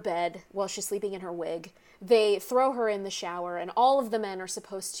from her bed while she's sleeping in her wig, they throw her in the shower, and all of the men are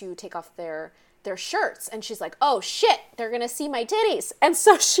supposed to take off their shirts, and she's like, oh shit, they're gonna see my titties. And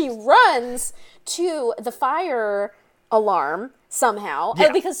so she runs to the fire alarm somehow,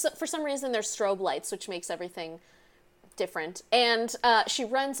 because for some reason there's strobe lights, which makes everything different. And she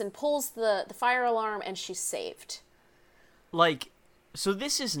runs and pulls the fire alarm, and she's saved. So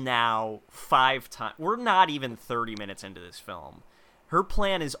this is now 5 times. We're not even 30 minutes into this film. Her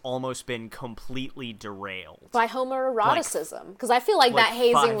plan has almost been completely derailed. By homoeroticism. Because I feel like that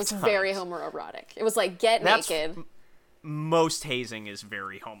hazing was 5 very times. homoerotic. It was like, get naked. Most hazing is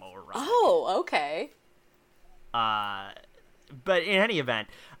very homoerotic. Oh, okay. But in any event,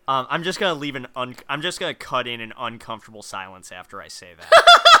 I'm just gonna I'm just gonna cut in an uncomfortable silence after I say that.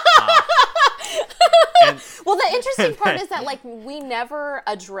 Well, the interesting part is that, like, we never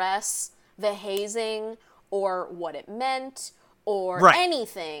address the hazing or what it meant or Right.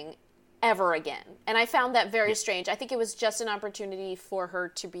 anything ever again. And I found that very strange. I think it was just an opportunity for her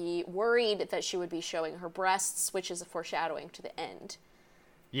to be worried that she would be showing her breasts, which is a foreshadowing to the end.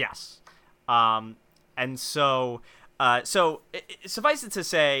 Yes. And so suffice it to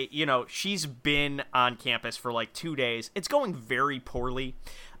say, she's been on campus for like 2 days. It's going very poorly.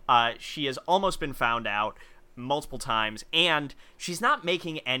 She has almost been found out multiple times, and she's not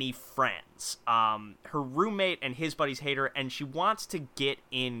making any friends. Her roommate and his buddies hate her, and she wants to get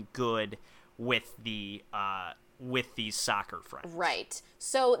in good with these soccer friends. Right.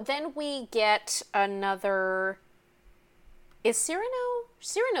 So then we get another. Is Cyrano?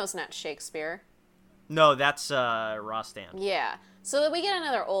 Cyrano's not Shakespeare. No, that's Rostand. Yeah. So that we get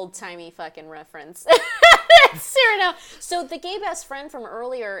another old-timey fucking reference. Cyrano. So the gay best friend from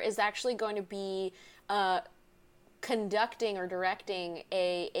earlier is actually going to be conducting or directing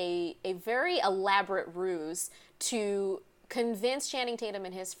a very elaborate ruse to convince Channing Tatum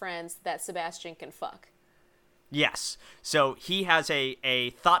and his friends that Sebastian can fuck. Yes. So he has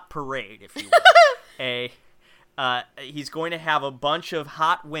a thought parade, if you will. He's going to have a bunch of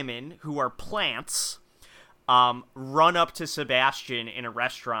hot women who are plants run up to Sebastian in a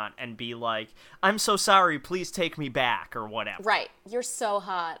restaurant and be like, "I'm so sorry, please take me back," or whatever. Right. You're so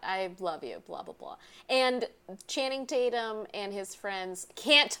hot. I love you, blah, blah, blah. And Channing Tatum and his friends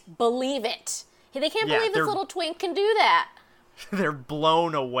can't believe it. They can't believe this little twink can do that. They're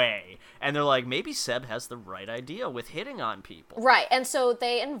blown away. And they're like, maybe Seb has the right idea with hitting on people. Right. And so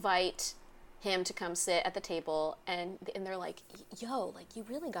they invite him to come sit at the table, and they're like, yo, like, you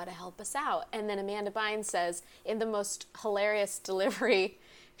really got to help us out. And then Amanda Bynes says, in the most hilarious delivery,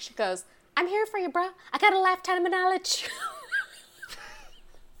 she goes, "I'm here for you, bro. I got a lifetime of knowledge."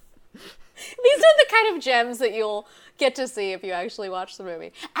 These are the kind of gems that you'll get to see if you actually watch the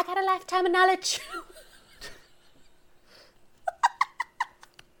movie. I got a lifetime of knowledge.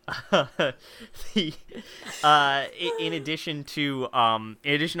 In addition to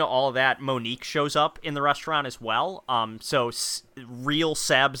all of that, Monique shows up in the restaurant as well. Real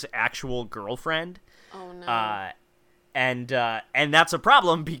Seb's actual girlfriend. Oh no. And that's a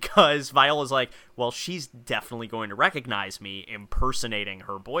problem because Viola's like, well, she's definitely going to recognize me impersonating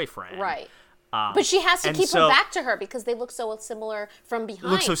her boyfriend. Right. But she has to keep her back to her because they look so similar from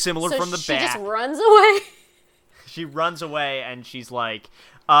behind. Look so similar from the back. She just runs away. She runs away and she's like,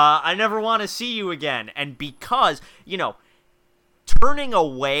 I never want to see you again. And because, turning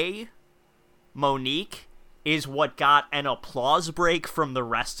away Monique is what got an applause break from the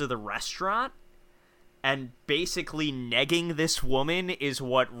rest of the restaurant. And basically negging this woman is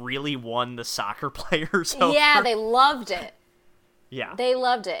what really won the soccer players over. Yeah, they loved it. Yeah. They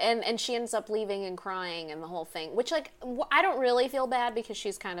loved it. And she ends up leaving and crying and the whole thing. Which, I don't really feel bad because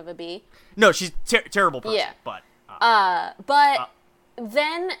she's kind of a bee. No, she's terrible person. Yeah. But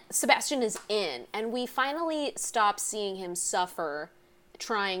then Sebastian is in, and we finally stop seeing him suffer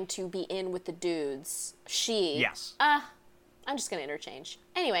trying to be in with the dudes. Yes. I'm just going to interchange.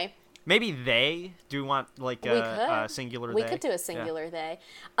 Anyway. Maybe they do want, like, a singular they. We could do a singular they.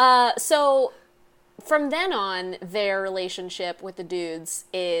 So, from then on, their relationship with the dudes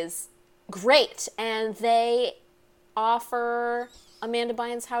is great, and they offer Amanda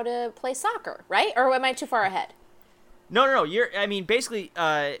Bynes how to play soccer, right? Or am I too far ahead? No. Basically,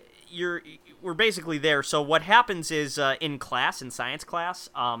 we're basically there. So what happens is, in science class,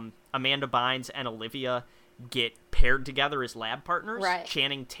 Amanda Bynes and Olivia get paired together as lab partners. Right.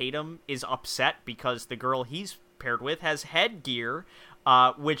 Channing Tatum is upset because the girl he's paired with has headgear,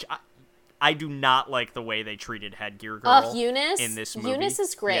 which I do not like the way they treated headgear girl Eunice? in this movie. Eunice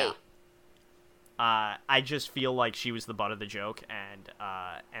is great. Yeah. I just feel like she was the butt of the joke,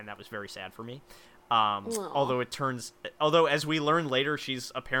 and that was very sad for me. Although as we learn later,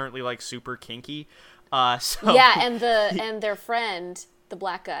 she's apparently like super kinky. Yeah, and their friend, the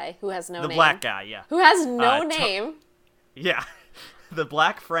black guy who has no name. The black guy, yeah. Who has no name. Yeah. The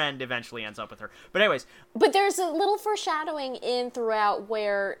black friend eventually ends up with her. But anyways. But there's a little foreshadowing throughout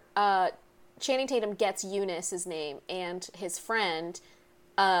where Channing Tatum gets Eunice's name, and his friend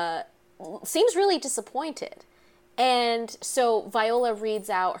seems really disappointed. And so Viola reads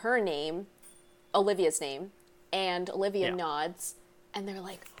out her name, Olivia's name, and Olivia nods, and they're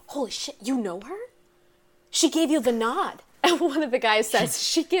like, "Holy shit, you know her? She gave you the nod." And one of the guys says,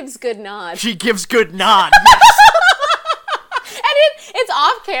 she gives good nod. She gives good nod, yes. And it's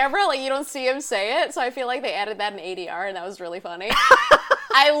off camera, like you don't see him say it, so I feel like they added that in ADR, and that was really funny.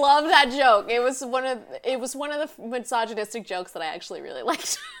 I love that joke. It was one of the misogynistic jokes that I actually really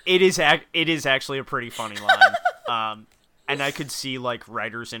liked. It is actually a pretty funny line. And I could see, like,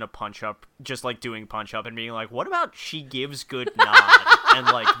 writers in a punch-up just, like, doing punch-up and being like, what about she gives good nod? And,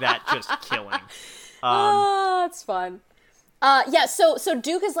 like, that just killing. It's fun. So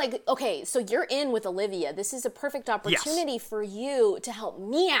Duke is like, okay, so you're in with Olivia. This is a perfect opportunity for you to help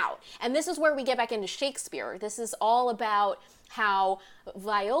me out. And this is where we get back into Shakespeare. This is all about how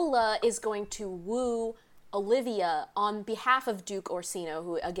Viola is going to woo Olivia on behalf of Duke Orsino,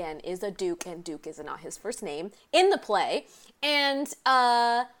 who again is a duke, and Duke is not his first name in the play, and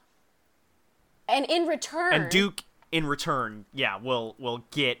in return, Duke in return, will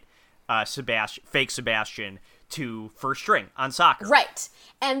get fake Sebastian to first string on soccer. Right.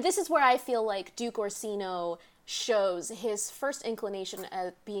 And this is where I feel like Duke Orsino shows his first inclination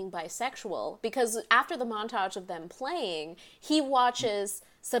at being bisexual, because after the montage of them playing, he watches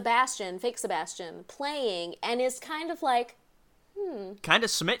Sebastian, fake Sebastian, playing and is kind of like, kind of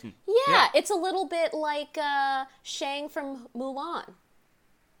smitten. Yeah, it's a little bit like Shang from Mulan.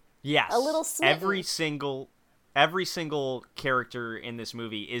 Yes. A little smitten. Every single character in this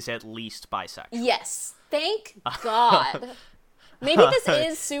movie is at least bisexual. Yes. Thank God. Maybe this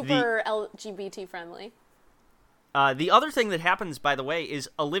is super LGBT friendly. The other thing that happens, by the way, is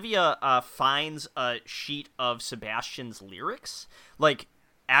Olivia finds a sheet of Sebastian's lyrics, like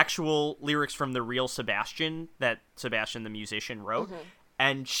actual lyrics from the real Sebastian that Sebastian the musician wrote,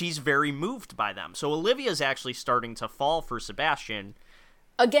 and she's very moved by them. So Olivia's actually starting to fall for Sebastian.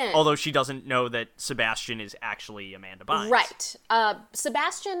 Again. Although she doesn't know that Sebastian is actually Amanda Bynes. Right.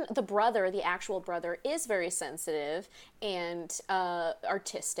 Sebastian, the brother, the actual brother, is very sensitive and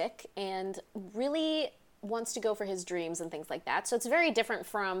artistic and really wants to go for his dreams and things like that. So it's very different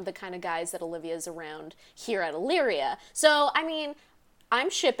from the kind of guys that Olivia's around here at Illyria. So, I mean,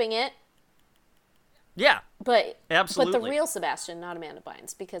 I'm shipping it. Yeah. But absolutely. But the real Sebastian, not Amanda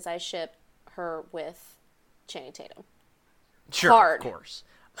Bynes, because I ship her with Channing Tatum. Sure, Hard. Of course.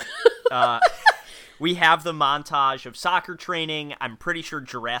 We have the montage of soccer training. I'm pretty sure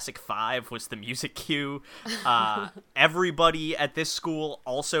Jurassic 5 was the music cue. Everybody at this school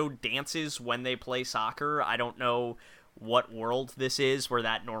also dances when they play soccer. I don't know what world this is where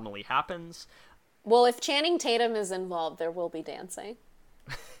that normally happens. Well, if Channing Tatum is involved, there will be dancing.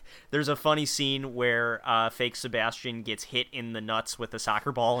 There's a funny scene where fake Sebastian gets hit in the nuts with a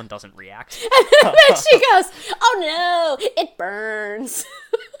soccer ball and doesn't react. And then she goes, "Oh no, it burns."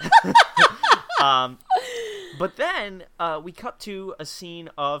 But then we cut to a scene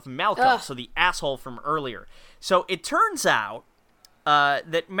of Malcolm, so the asshole from earlier. So it turns out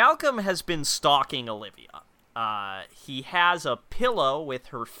that Malcolm has been stalking Olivia. He has a pillow with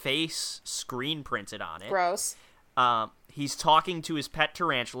her face screen printed on it. Gross. He's talking to his pet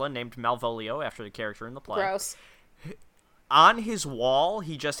tarantula named Malvolio, after the character in the play. Gross. On his wall,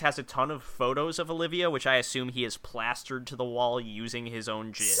 he just has a ton of photos of Olivia, which I assume he has plastered to the wall using his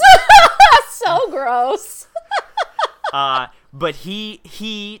own jizz. So gross. But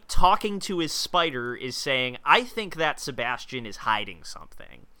he, talking to his spider, is saying, I think that Sebastian is hiding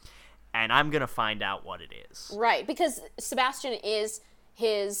something, and I'm going to find out what it is. Right, because Sebastian is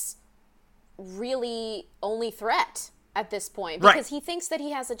his really only threat at this point, because he thinks that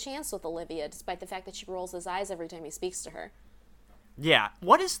he has a chance with Olivia, despite the fact that she rolls his eyes every time he speaks to her. Yeah.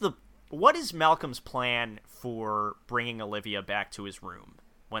 What is Malcolm's plan for bringing Olivia back to his room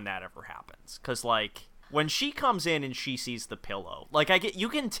when that ever happens? Because, like, when she comes in and she sees the pillow, like, you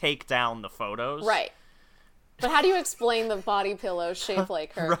can take down the photos. Right. But how do you explain the body pillow shaped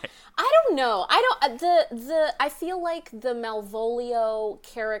like her? Right. I don't know. I feel like the Malvolio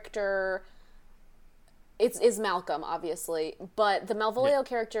character is Malcolm, obviously, but the Malvolio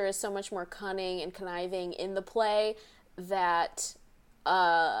character is so much more cunning and conniving in the play that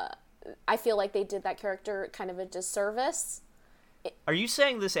I feel like they did that character kind of a disservice. Are you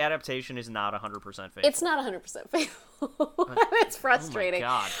saying this adaptation is not 100% faithful? It's not 100% faithful. It's frustrating. Oh my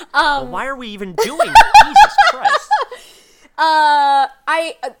God. Well, why are we even doing this? Jesus Christ. I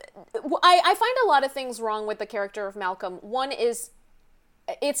find a lot of things wrong with the character of Malcolm. One is,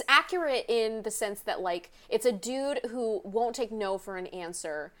 it's accurate in the sense that, like, it's a dude who won't take no for an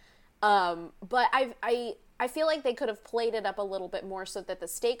answer. But I feel like they could have played it up a little bit more so that the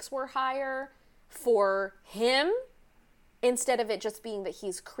stakes were higher for him, instead of it just being that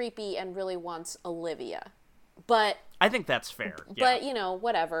he's creepy and really wants Olivia. But I think that's fair. But, you know,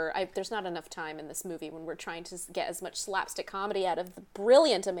 whatever. There's not enough time in this movie when we're trying to get as much slapstick comedy out of the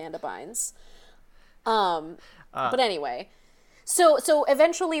brilliant Amanda Bynes. But anyway. So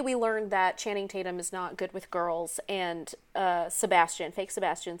eventually we learn that Channing Tatum is not good with girls, and fake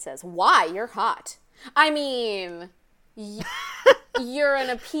Sebastian says, "Why? You're hot. I mean, you're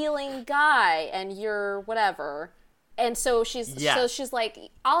an appealing guy, and you're whatever." And so she's like,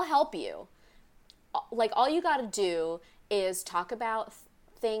 "I'll help you. Like, all you gotta do is talk about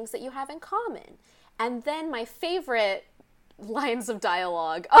things that you have in common." And then my favorite lines of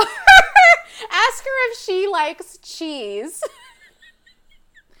dialogue are, ask her if she likes cheese.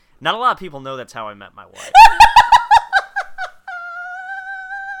 Not a lot of people know that's how I met my wife.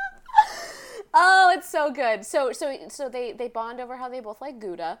 Oh, it's so good. So they bond over how they both like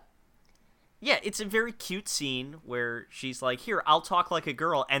Gouda. Yeah, it's a very cute scene where she's like, here, I'll talk like a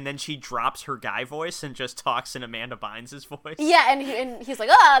girl, and then she drops her guy voice and just talks in Amanda Bynes' voice. Yeah, and he's like,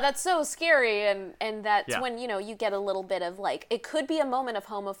 that's so scary, and that's when, you get a little bit of, like, it could be a moment of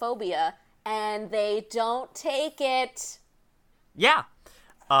homophobia, and they don't take it. Yeah.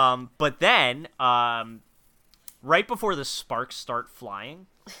 But then, right before the sparks start flying,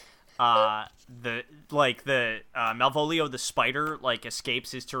 Malvolio the spider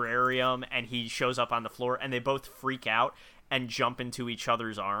escapes his terrarium and he shows up on the floor and they both freak out and jump into each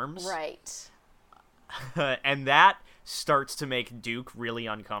other's arms. Right. And that starts to make Duke really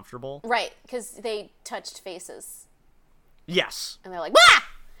uncomfortable. Right, because they touched faces. Yes. And they're like, "Wah!"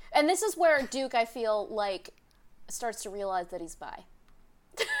 And this is where Duke, I feel like, starts to realize that he's bi.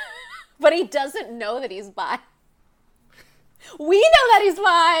 But he doesn't know that he's bi. We know that he's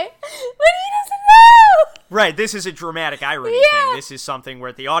bi, but he doesn't know. Right, this is a dramatic irony thing. This is something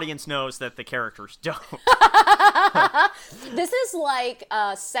where the audience knows that the characters don't. This is like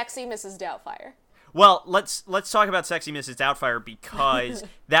Sexy Mrs. Doubtfire. Well, let's talk about Sexy Mrs. Doubtfire because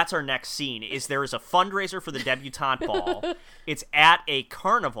that's our next scene. There is a fundraiser for the debutante ball. It's at a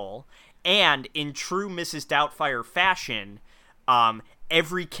carnival, and in true Mrs. Doubtfire fashion,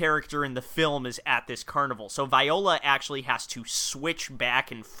 every character in the film is at this carnival. So Viola actually has to switch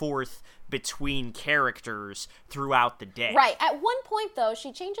back and forth between characters throughout the day. Right. At one point, though,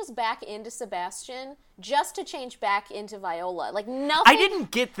 she changes back into Sebastian just to change back into Viola. Like, nothing... I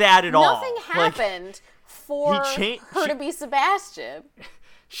didn't get that at all. Nothing happened for her to be Sebastian.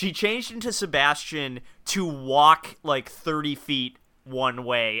 She changed into Sebastian to walk 30 feet one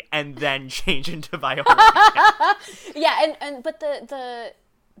way and then change into Viola. Yeah, but the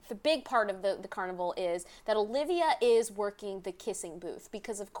big part of the carnival is that Olivia is working the kissing booth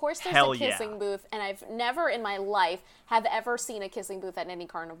because of course there's a kissing booth, and I've never in my life have ever seen a kissing booth at any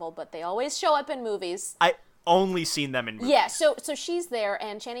carnival, but they always show up in movies. I only seen them in movies. Yeah, so she's there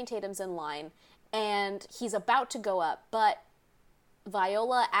and Channing Tatum's in line and he's about to go up, but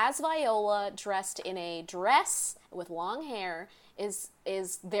Viola dressed in a dress with long hair is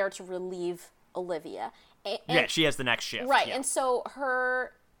there to relieve Olivia. And she has the next shift. Right, yeah. and so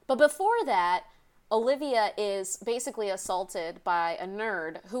but before that, Olivia is basically assaulted by a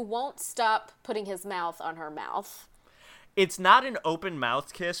nerd who won't stop putting his mouth on her mouth. It's not an open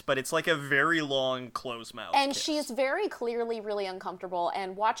mouth kiss, but it's like a very long closed mouth and kiss. She's very clearly really uncomfortable,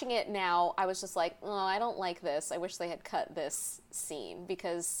 and watching it now, I was just like, oh, I don't like this. I wish they had cut this scene,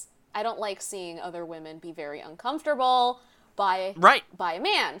 because I don't like seeing other women be very uncomfortable by a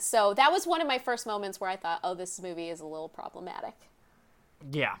man. So that was one of my first moments where I thought, oh, this movie is a little problematic.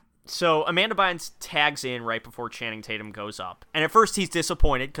 Yeah. So Amanda Bynes tags in right before Channing Tatum goes up. And at first he's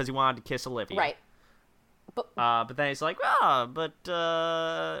disappointed because he wanted to kiss Olivia. Right. But then he's like, Amanda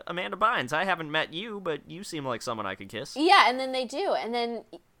Bynes, I haven't met you, but you seem like someone I could kiss. Yeah, and then they do. And then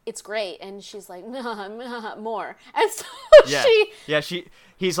it's great. And she's like, nah, more. And so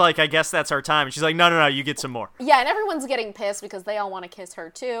he's like, I guess that's our time. And she's like, no, you get some more. Yeah, and everyone's getting pissed because they all want to kiss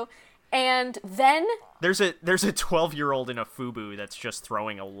her too. And then there's a 12-year-old in a FUBU that's just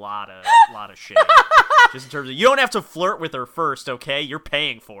throwing a lot of shade. Just in terms of, you don't have to flirt with her first, okay? You're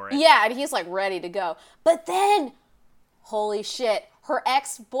paying for it. Yeah, and he's like ready to go. But then, holy shit, her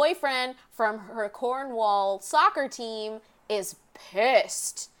ex-boyfriend from her Cornwall soccer team is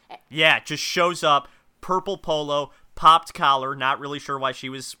pissed. Yeah, just shows up, purple polo, popped collar, not really sure why she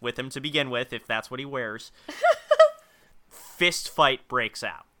was with him to begin with, if that's what he wears. Fist fight breaks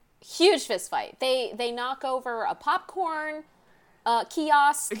out. Huge fist fight. They knock over a popcorn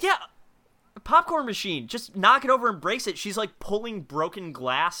kiosk. Yeah, a popcorn machine. Just knock it over and breaks it. She's like pulling broken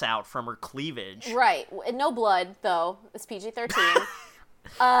glass out from her cleavage. Right. No blood, though. It's PG-13.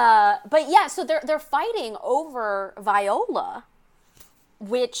 But yeah, so they're fighting over Viola,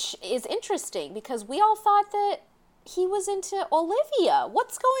 which is interesting because we all thought that he was into Olivia.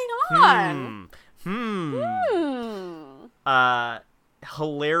 What's going on?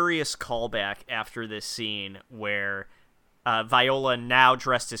 Hilarious callback after this scene where Viola, now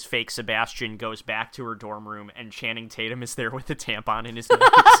dressed as fake Sebastian, goes back to her dorm room and Channing Tatum is there with a tampon in his nose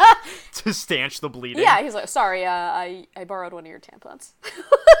to stanch the bleeding. Yeah, he's like, sorry, I borrowed one of your tampons.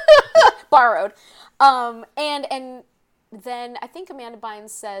 Borrowed. And then I think Amanda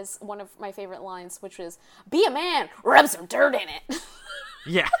Bynes says one of my favorite lines, which is, be a man, rub some dirt in it.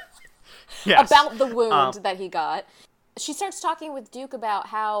 Yeah. Yes. About the wound that he got. She starts talking with Duke about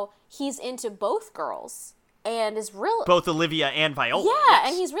how he's into both girls and is really... Both Olivia and Viola. Yeah, yes.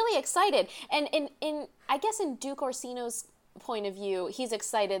 And he's really excited. And in I guess in Duke Orsino's point of view, he's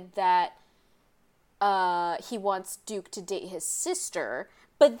excited that he wants Duke to date his sister,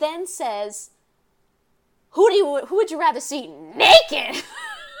 but then says, who would you rather see naked?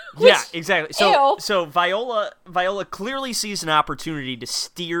 Yeah, exactly. Ew. So Viola clearly sees an opportunity to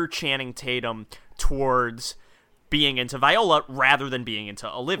steer Channing Tatum towards being into Viola rather than being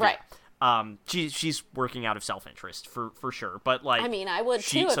into Olivia. Right. She's working out of self-interest for sure, but like, I mean, I would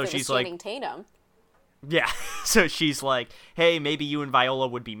too if it was Channing Tatum. Yeah, so she's like, hey, maybe you and Viola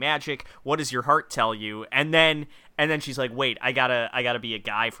would be magic. What does your heart tell you? And then she's like, wait, I gotta be a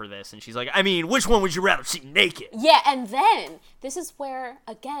guy for this. And she's like, I mean, which one would you rather see naked? Yeah, and then this is where,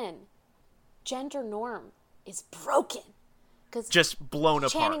 again, gender norm is broken. Just blown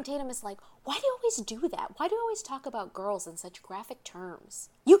apart. Channing Tatum is like, why do you always do that? Why do you always talk about girls in such graphic terms?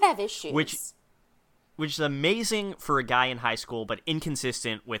 You have issues. Which is amazing for a guy in high school, but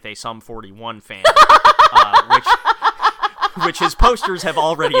inconsistent with a Sum 41 fan, which his posters have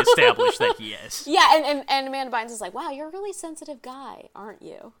already established that he is. Yeah, and Amanda Bynes is like, wow, you're a really sensitive guy, aren't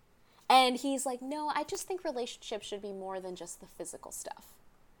you? And he's like, no, I just think relationships should be more than just the physical stuff.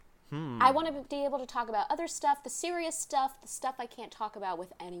 I want to be able to talk about other stuff, the serious stuff, the stuff I can't talk about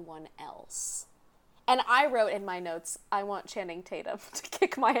with anyone else. And I wrote in my notes, I want Channing Tatum to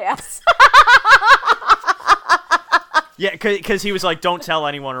kick my ass. Yeah, because he was like, don't tell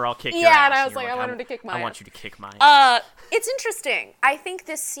anyone or I'll kick your ass. Yeah, and I was like, I want him to kick my ass. I want you to kick my ass. It's interesting. I think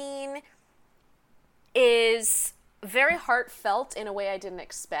this scene is very heartfelt in a way I didn't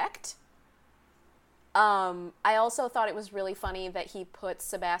expect. I also thought it was really funny that he put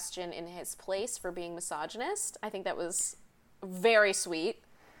Sebastian in his place for being misogynist. I think that was very sweet.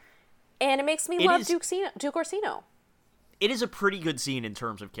 And it makes me love Duke Orsino. It is a pretty good scene in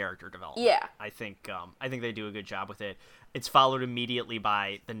terms of character development. Yeah. I think they do a good job with it. It's followed immediately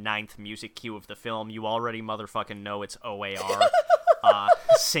by the 9th music cue of the film. You already motherfucking know it's OAR.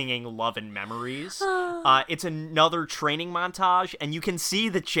 Singing Love and Memories. It's another training montage, and you can see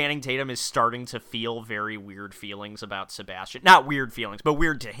that Channing Tatum is starting to feel very weird feelings about Sebastian. Not weird feelings, but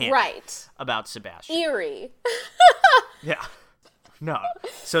weird to him. Right. About Sebastian. Eerie. Yeah. No.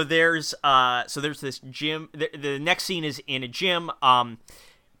 So there's this gym. The next scene is in a gym.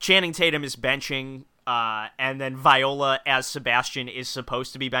 Channing Tatum is benching, and then Viola as Sebastian is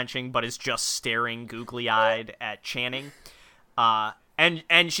supposed to be benching, but is just staring googly-eyed at Channing.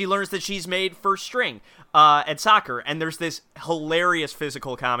 And she learns that she's made first string at soccer, and there's this hilarious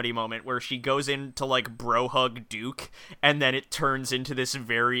physical comedy moment where she goes in to like bro hug Duke, and then it turns into this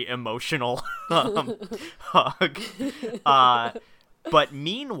very emotional hug. But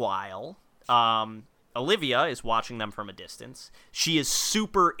meanwhile, Olivia is watching them from a distance. She is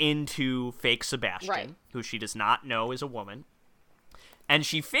super into fake Sebastian, right, who she does not know is a woman, and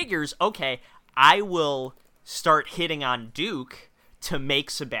she figures, okay, I will start hitting on Duke to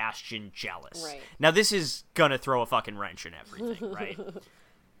make Sebastian jealous. Right. Now, this is gonna throw a fucking wrench in everything, right?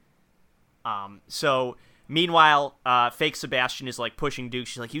 So, meanwhile, fake Sebastian is, like, pushing Duke.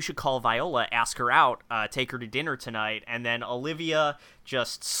 She's like, you should call Viola, ask her out, take her to dinner tonight. And then Olivia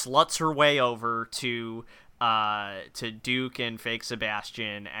just sluts her way over to Duke and fake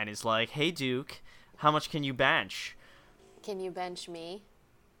Sebastian and is like, hey, Duke, how much can you bench? Can you bench me?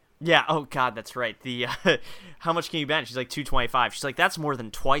 Yeah, oh god, that's right. The how much can you bench? She's like 225. She's like, that's more than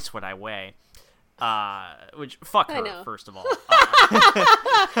twice what I weigh. Which fuck her, first of all.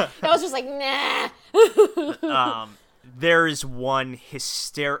 I was just like, nah. There is one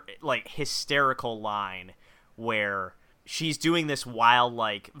hysterical line where she's doing this while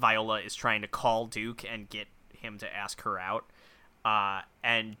like Viola is trying to call Duke and get him to ask her out.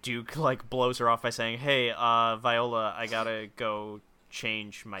 And Duke like blows her off by saying, hey, Viola, I gotta go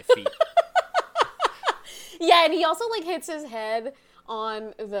change my feet. Yeah, and he also like hits his head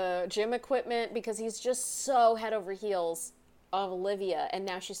on the gym equipment because he's just so head over heels of Olivia, and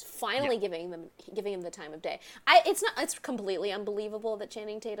now she's finally giving him the time of day. It's completely unbelievable that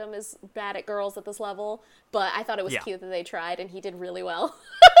Channing Tatum is bad at girls at this level, but I thought it was cute that they tried, and he did really well.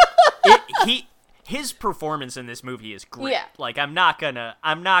 His performance in this movie is great. Yeah. Like I'm not gonna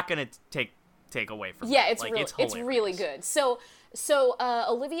take away from yeah, that. it's like, it's really good. So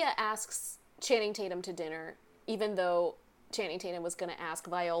Olivia asks Channing Tatum to dinner, even though Channing Tatum was going to ask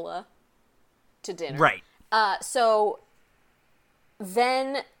Viola to dinner. Right. So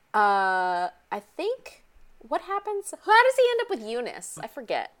then I think what happens? How does he end up with Eunice? I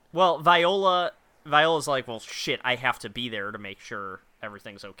forget. Well, Viola's like, well, shit, I have to be there to make sure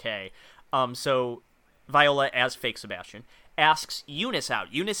everything's okay. So Viola, as fake Sebastian, asks Eunice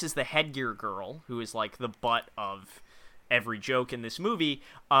out. Eunice is the headgear girl who is like the butt of every joke in this movie,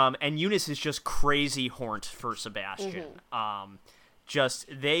 and Eunice is just crazy horned for Sebastian.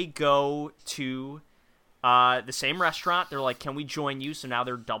 Mm-hmm. They go to The same restaurant. They're like, can we join you? So now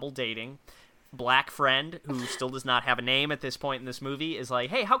they're double dating. Black friend, who still does not have a name at this point in this movie, is like,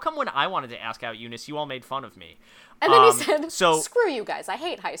 hey, how come when I wanted to ask out Eunice, you all made fun of me? And then he said, screw you guys, I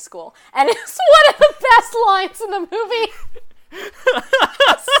hate high school. And it's one of the best lines in the movie.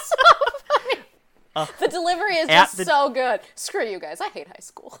 It's so funny. The delivery is just so good. Screw you guys, I hate high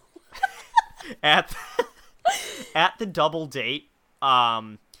school. At the double date,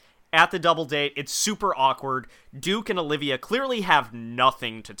 it's super awkward. Duke and Olivia clearly have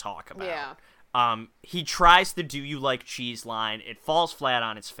nothing to talk about. Yeah. He tries the "Do you like cheese" line. It falls flat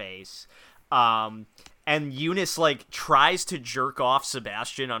on his face. And Eunice, like, tries to jerk off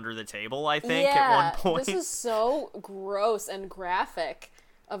Sebastian under the table, I think, at one point. This is so gross and graphic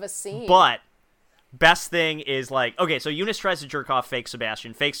of a scene. But best thing is, like, okay, so Eunice tries to jerk off fake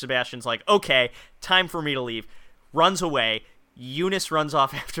Sebastian. Fake Sebastian's like, okay, time for me to leave. Runs away. Eunice runs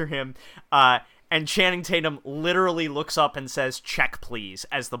off after him. And Channing Tatum literally looks up and says, "Check, please,"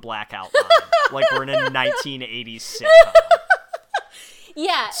 as the blackout line. Like we're in a 1980s sitcom.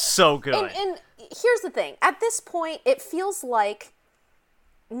 Yeah. So good. And here's the thing. At this point, it feels like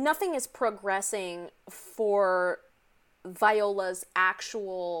nothing is progressing for Viola's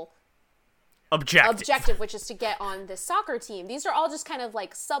actual objective, which is to get on this soccer team. These are all just kind of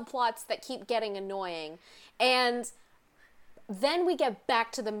like subplots that keep getting annoying. And then we get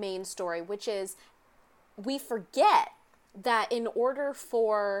back to the main story, which is we forget that in order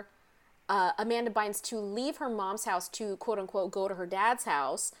for Amanda Bynes to leave her mom's house to, quote unquote, go to her dad's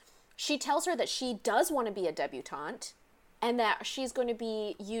house, she tells her that she does want to be a debutante and that she's going to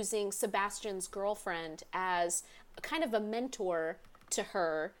be using Sebastian's girlfriend as kind of a mentor to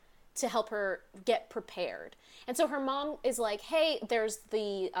her to help her get prepared. And so her mom is like, hey, there's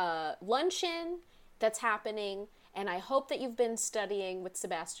the luncheon that's happening, and I hope that you've been studying with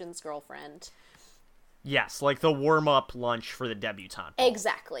Sebastian's girlfriend. Yes, like the warm-up lunch for the debutante ball.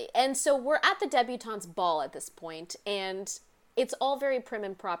 Exactly. And so we're at the debutante's ball at this point, and it's all very prim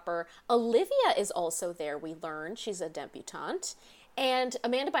and proper. Olivia is also there, we learn. She's a debutante. And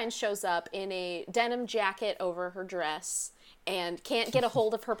Amanda Bynes shows up in a denim jacket over her dress and can't get a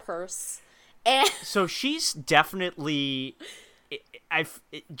hold of her purse. And so she's definitely...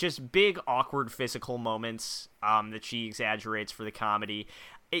 just big awkward physical moments that she exaggerates for the comedy.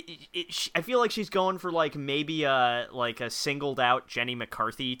 I feel like she's going for like maybe a singled out Jenny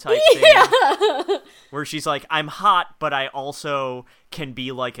McCarthy type thing, where she's like, I'm hot, but I also can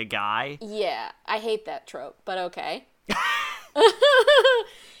be like a guy. Yeah, I hate that trope, but okay.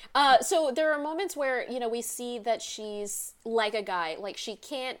 So there are moments where, you know, we see that she's like a guy, like she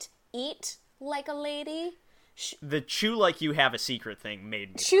can't eat like a lady. The chew like you have a secret thing made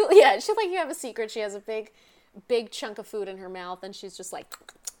me. She like you have a secret. She has a big chunk of food in her mouth, and she's just like,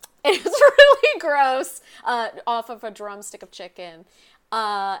 it's really gross, off of a drumstick of chicken.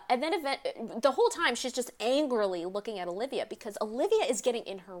 And then the whole time she's just angrily looking at Olivia because Olivia is getting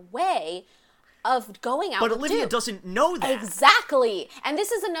in her way of going out with Olivia Duke. doesn't know that. Exactly. And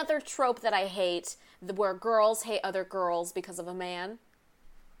this is another trope that I hate, where girls hate other girls because of a man.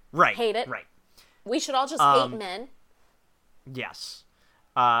 Right. Hate it. Right. We should all just hate men. Yes.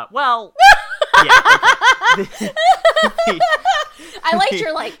 Well, yeah. Okay. I liked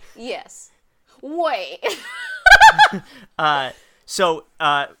your like, yes. Wait. So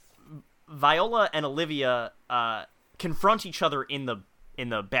Viola and Olivia confront each other in the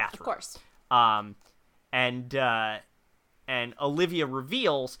bathroom. Of course. And Olivia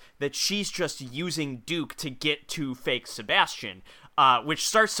reveals that she's just using Duke to get to fake Sebastian, which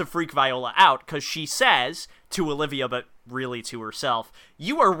starts to freak Viola out because she says to Olivia, but really to herself,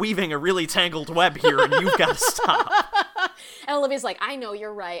 "You are weaving a really tangled web here, and you've got to stop." And Olivia's like, I know,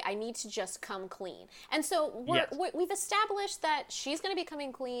 you're right. I need to just come clean. And so we've established that she's going to be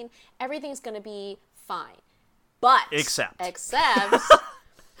coming clean. Everything's going to be fine. But except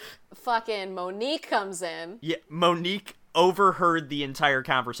fucking Monique comes in. Yeah, Monique overheard the entire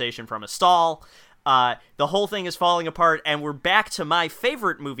conversation from a stall. The whole thing is falling apart, and we're back to my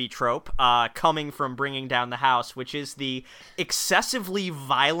favorite movie trope, coming from Bringing Down the House, which is the excessively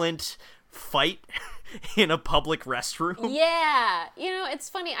violent fight in a public restroom. Yeah. You know, it's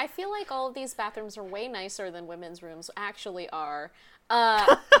funny. I feel like all of these bathrooms are way nicer than women's rooms actually are.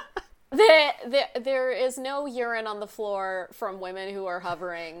 There is no urine on the floor from women who are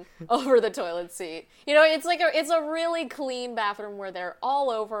hovering over the toilet seat. You know, it's a really clean bathroom where they're all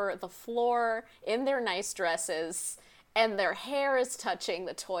over the floor in their nice dresses, and their hair is touching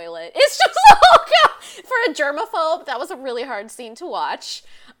the toilet. It's just for a germaphobe, that was a really hard scene to watch.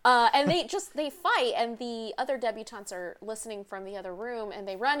 And they fight, and the other debutantes are listening from the other room, and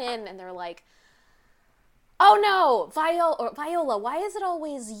they run in and they're like, Oh no, Viola, why is it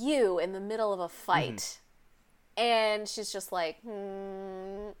always you in the middle of a fight? And she's just like,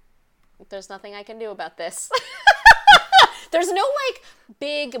 there's nothing I can do about this. There's no, like,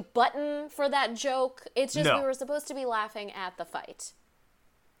 big button for that joke. It's just we were supposed to be laughing at the fight.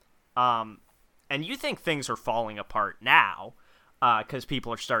 And you think things are falling apart now, because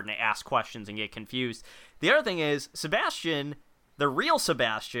people are starting to ask questions and get confused. The other thing is, Sebastian, the real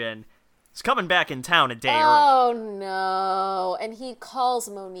Sebastian, is coming back in town a day early. Oh, no. And he calls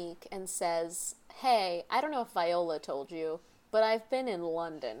Monique and says, hey, I don't know if Viola told you, but I've been in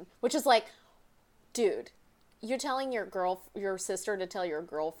London. Which is like, dude, you're telling your sister to tell your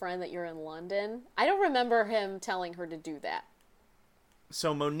girlfriend that you're in London? I don't remember him telling her to do that.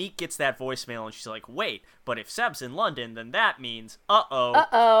 So Monique gets that voicemail and she's like, wait, but if Seb's in London, then that means,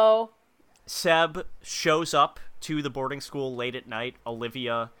 uh-oh. Seb shows up to the boarding school late at night.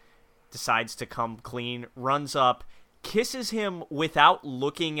 Olivia decides to come clean, runs up, kisses him without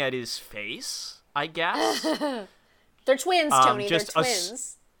looking at his face, I guess. They're twins, Tony. They're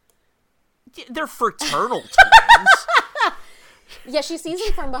twins. They're fraternal twins. Yeah, she sees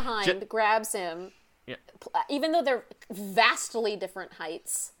him from behind, grabs him, even though they're vastly different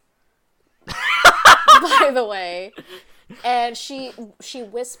heights, by the way. And she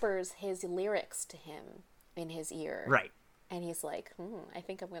whispers his lyrics to him in his ear. Right. And he's like, I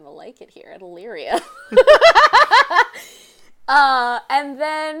think I'm going to like it here at Illyria. And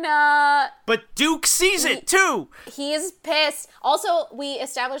then... but Duke sees it, too! He's pissed. Also, we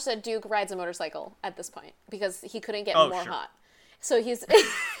established that Duke rides a motorcycle at this point, because he couldn't get more hot. So he gets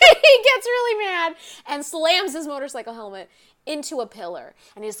really mad and slams his motorcycle helmet into a pillar.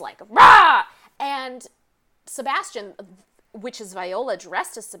 And he's like, rah! And Sebastian, which is Viola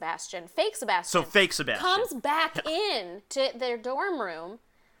dressed as Sebastian, fake Sebastian. So fake Sebastian. Comes back in to their dorm room.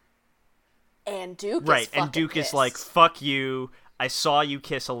 And Duke right, is fucking and Duke pissed. is like, fuck you, I saw you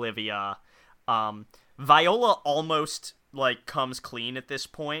kiss Olivia. Viola almost, like, comes clean at this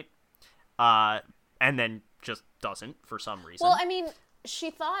point, and then just doesn't, for some reason. Well, I mean, she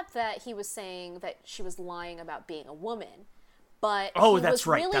thought that he was saying that she was lying about being a woman, but he was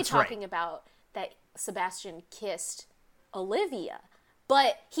really talking about that Sebastian kissed Olivia.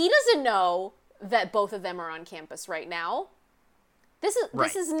 But he doesn't know that both of them are on campus right now. This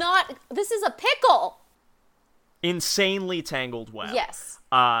is a pickle. Insanely tangled web. Yes.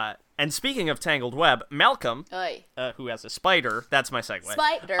 And speaking of tangled web, Malcolm, who has a spider, that's my segue.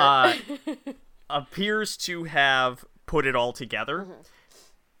 Spider. Appears to have put it all together.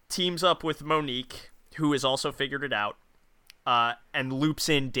 Teams up with Monique, who has also figured it out, and loops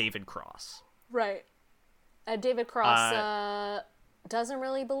in David Cross. Right. David Cross doesn't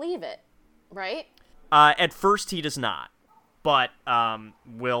really believe it, right? At first he does not. But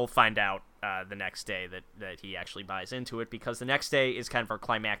we'll find out the next day that he actually buys into it, because the next day is kind of our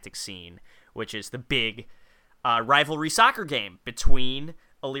climactic scene, which is the big rivalry soccer game between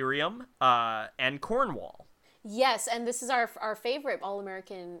Illyrium and Cornwall. Yes, and this is our favorite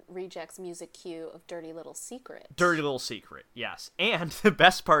All-American Rejects music cue of Dirty Little Secret. Dirty Little Secret, yes. And the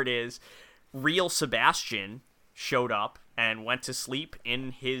best part is, real Sebastian showed up and went to sleep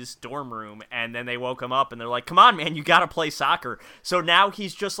in his dorm room, and then they woke him up and they're like, come on, man, you gotta play soccer. So now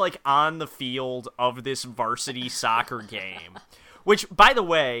he's just like on the field of this varsity soccer game, which, by the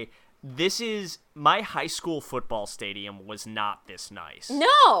way, this is my high school football stadium was not this nice.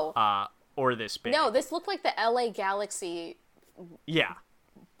 No. Or this big. No, this looked like the LA Galaxy. Yeah.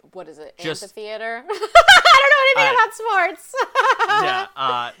 What is it? Just, amphitheater? I don't know anything about sports.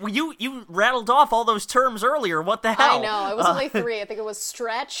 Yeah. Well, you rattled off all those terms earlier. What the hell? I know. It was only three. I think it was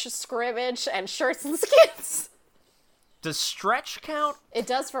stretch, scrimmage, and shirts and skins. Does stretch count? It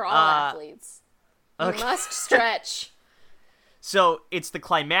does for all athletes. You must stretch. So it's the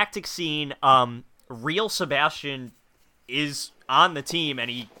climactic scene. Real Sebastian is on the team, and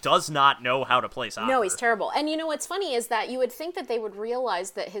he does not know how to play soccer. No, he's terrible. And you know what's funny is that you would think that they would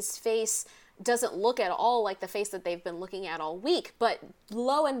realize that his face doesn't look at all like the face that they've been looking at all week. But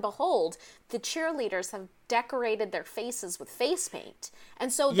lo and behold, the cheerleaders have decorated their faces with face paint.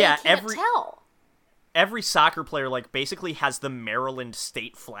 And so they can't tell. Every soccer player, like, basically has the Maryland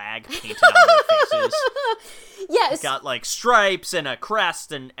state flag painted on their faces. Yes. It's got, like, stripes and a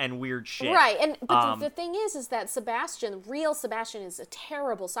crest and weird shit. Right, but the thing is that Sebastian, real Sebastian, is a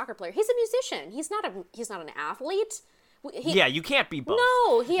terrible soccer player. He's a musician. He's not an athlete. Yeah, you can't be both.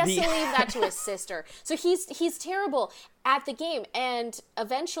 No, he has to leave that to his sister. So he's terrible at the game. And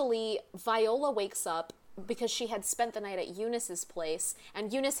eventually, Viola wakes up because she had spent the night at Eunice's place,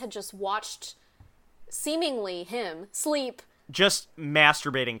 and Eunice had just watched, seemingly him, sleep just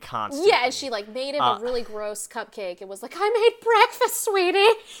masturbating constantly. Yeah, and she like made him a really gross cupcake. It was like, I made breakfast,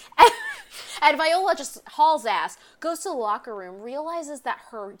 sweetie. And Viola just hauls ass, goes to the locker room, realizes that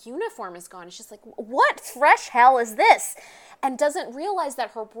her uniform is gone. And she's like, what fresh hell is this? And doesn't realize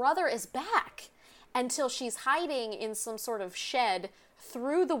that her brother is back until she's hiding in some sort of shed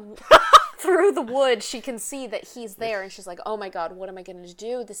through the through the wood. She can see that he's there, and she's like, oh my God, what am I going to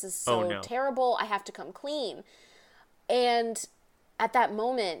do? This is so terrible. I have to come clean. And at that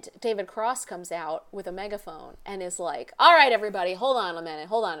moment, David Cross comes out with a megaphone and is like, all right, everybody, hold on a minute.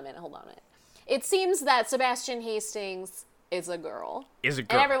 It seems that Sebastian Hastings is a girl. And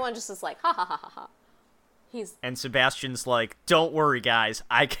everyone just is like, ha ha ha ha ha. And Sebastian's like, don't worry, guys,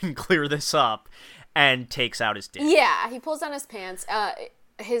 I can clear this up, and takes out his dick. Yeah, he pulls down his pants.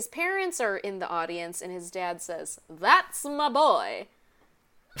 His parents are in the audience, and his dad says, that's my boy.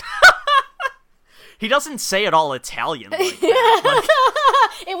 He doesn't say it all Italian like that.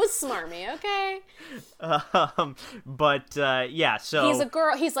 It was smarmy, okay? Yeah, so... He's a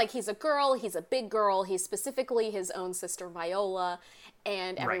girl, he's a girl, he's a big girl, he's specifically his own sister Viola,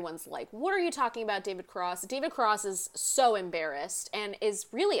 and everyone's like, what are you talking about, David Cross? David Cross is so embarrassed, and is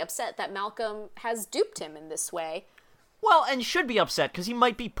really upset that Malcolm has duped him in this way. Well, and should be upset, because he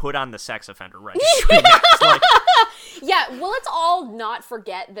might be put on the sex offender registry next. Like... Yeah, well, let's all not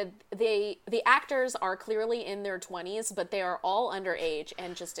forget that the actors are clearly in their 20s, but they are all underage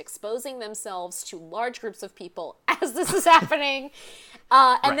and just exposing themselves to large groups of people as this is happening.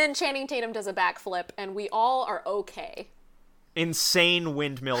 And then Channing Tatum does a backflip, and we all are okay. Insane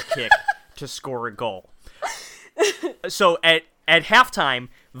windmill kick to score a goal. So at halftime,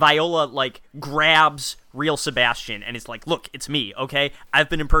 Viola, like, grabs real Sebastian and is like, look, it's me, okay? I've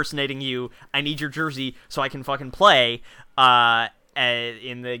been impersonating you. I need your jersey so I can fucking play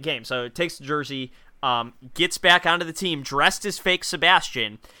in the game. So takes the jersey, gets back onto the team, dressed as fake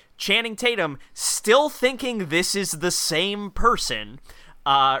Sebastian. Channing Tatum, still thinking this is the same person,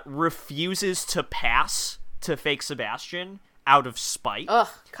 refuses to pass to fake Sebastian out of spite. Ugh,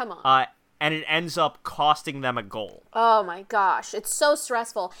 come on. And it ends up costing them a goal. Oh my gosh, it's so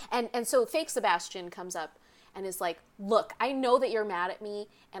stressful. And so fake Sebastian comes up and is like, look, I know that you're mad at me,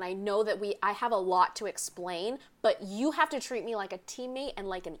 and I know that I have a lot to explain, but you have to treat me like a teammate and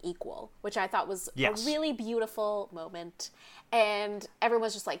like an equal, which I thought was a really beautiful moment. And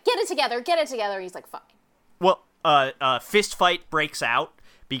everyone's just like, get it together. And he's like, fine. Well, fist fight breaks out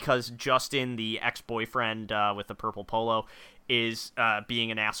because Justin, the ex-boyfriend with the purple polo, is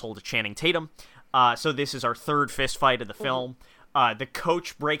being an asshole to Channing Tatum. So this is our third fist fight of the film. The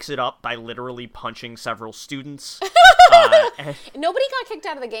coach breaks it up by literally punching several students. Nobody got kicked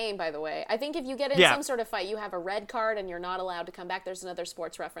out of the game, by the way. I think if you get in some sort of fight, you have a red card and you're not allowed to come back. There's another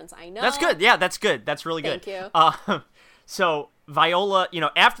sports reference. I know. That's good. Yeah, that's good. That's really good. Thank you. So Viola,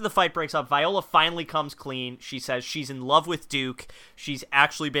 after the fight breaks up, Viola finally comes clean. She says she's in love with Duke. She's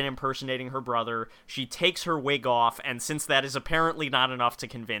actually been impersonating her brother. She takes her wig off, and since that is apparently not enough to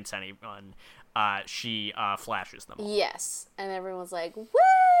convince anyone, she flashes them all. Yes, and everyone's like,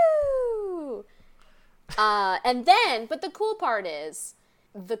 woo! But the cool part is,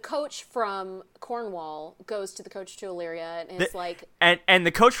 the coach from Cornwall goes to the coach to Illyria and is like... And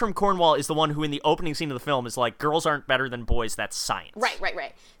the coach from Cornwall is the one who in the opening scene of the film is like, girls aren't better than boys, that's science.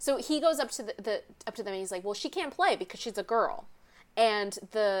 Right. So he goes up to them and he's like, well, she can't play because she's a girl. And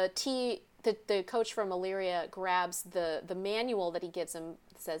the coach from Illyria grabs the manual that he gives him,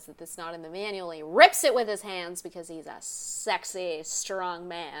 says that it's not in the manual, and he rips it with his hands because he's a sexy, strong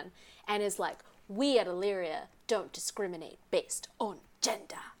man, and is like, we at Illyria don't discriminate based on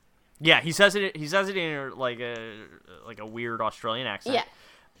gender. Yeah, he says it in like a weird Australian accent. Yeah.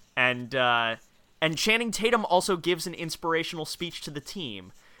 And Channing Tatum also gives an inspirational speech to the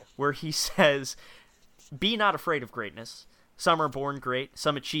team where he says, "Be not afraid of greatness. Some are born great,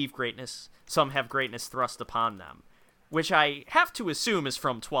 some achieve greatness, some have greatness thrust upon them." Which I have to assume is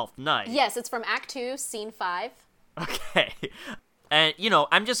from 12th Night. Yes, it's from Act 2, Scene 5. Okay. And,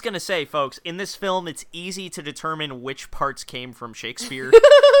 I'm just going to say, folks, in this film, it's easy to determine which parts came from Shakespeare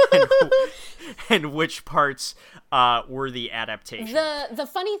and which parts were the adaptation. The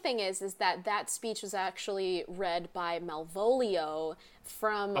funny thing is that speech was actually read by Malvolio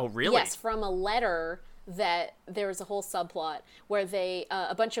from... Oh, really? Yes, from a letter that there was a whole subplot where they,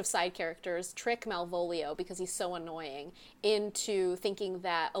 a bunch of side characters trick Malvolio, because he's so annoying, into thinking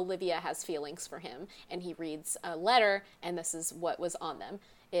that Olivia has feelings for him. And he reads a letter, and this is what was on them.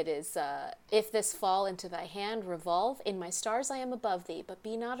 It is, if this fall into thy hand, revolve. In my stars I am above thee, but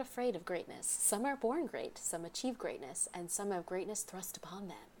be not afraid of greatness. Some are born great, some achieve greatness, and some have greatness thrust upon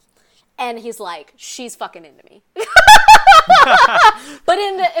them. And he's like, she's fucking into me. But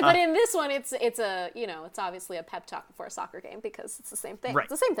in this one, it's a it's obviously a pep talk before a soccer game because it's the same thing. Right.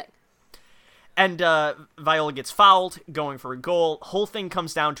 It's the same thing. And Viola gets fouled, going for a goal. Whole thing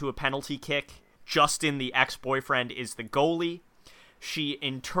comes down to a penalty kick. Justin, the ex-boyfriend, is the goalie. She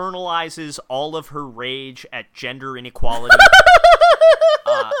internalizes all of her rage at gender inequality.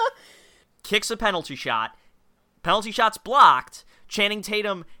 Kicks a penalty shot. Penalty shot's blocked. Channing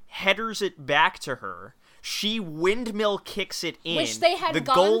Tatum headers it back to her. She windmill kicks it in. Which they had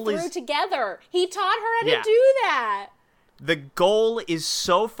gone through together. He taught her how to do that. The goal is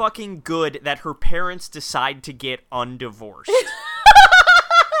so fucking good that her parents decide to get undivorced.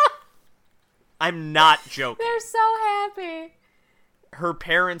 I'm not joking. They're so happy. Her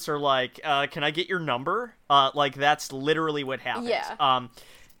parents are like, can I get your number? That's literally what happens. Yeah.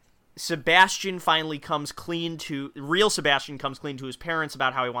 Sebastian finally comes clean to... Real Sebastian comes clean to his parents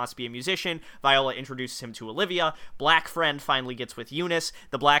about how he wants to be a musician. Viola introduces him to Olivia. Black friend finally gets with Eunice.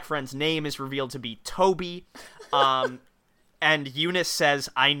 The black friend's name is revealed to be Toby. And Eunice says,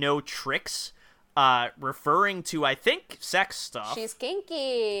 I know tricks, referring to, I think, sex stuff. She's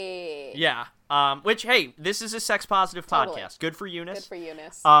kinky. Yeah. Which, hey, this is a sex-positive podcast. Good for Eunice. Good for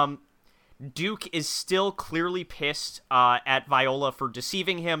Eunice. Duke is still clearly pissed at Viola for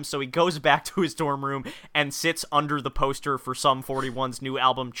deceiving him, so he goes back to his dorm room and sits under the poster for Sum 41's new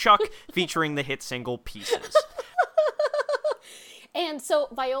album, Chuck, featuring the hit single Pieces. And so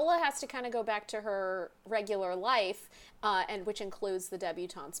Viola has to kind of go back to her regular life, and which includes the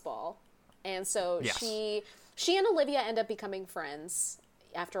debutante's ball. And so yes. she and Olivia end up becoming friends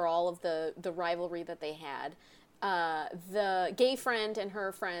after all of the rivalry that they had. The gay friend and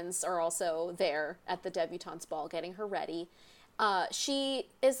her friends are also there at the debutante's ball getting her ready. She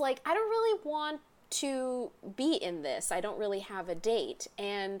is like, I don't really want to be in this. I don't really have a date.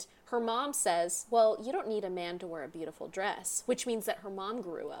 And her mom says, well, you don't need a man to wear a beautiful dress, which means that her mom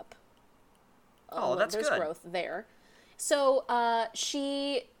grew up. Oh, that's There's good. growth there. So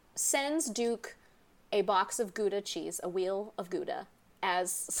she sends Duke a box of Gouda cheese, a wheel of Gouda,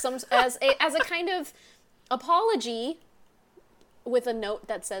 as a kind of apology, with a note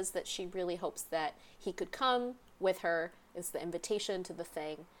that says that she really hopes that he could come with her, is the invitation to the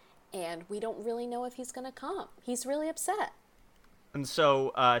thing, and we don't really know if he's going to come. He's really upset. And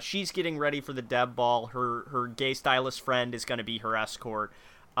so she's getting ready for the deb ball. Her gay stylist friend is going to be her escort.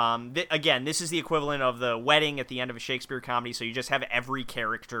 Again, this is the equivalent of the wedding at the end of a Shakespeare comedy, so you just have every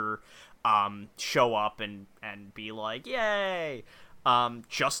character show up and be like, yay!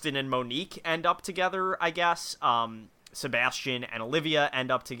 Justin and Monique end up together, I guess. Sebastian and Olivia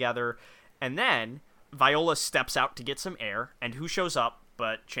end up together. And then Viola steps out to get some air, and who shows up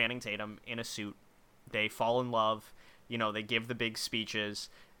but Channing Tatum in a suit. They fall in love. They give the big speeches.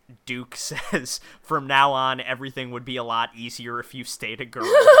 Duke says, from now on, everything would be a lot easier if you stayed a girl.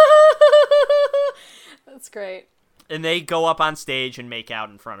 That's great. And they go up on stage and make out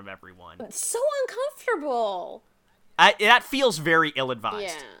in front of everyone. It's so uncomfortable. That feels very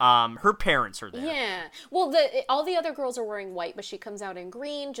ill-advised. Yeah. Her parents are there. Yeah. Well, all the other girls are wearing white, but she comes out in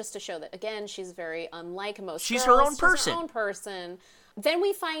green just to show that, again, she's very unlike most She's girls. her own person. She's her own person. Then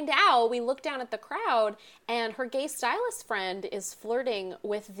we find out, we look down at the crowd, and her gay stylist friend is flirting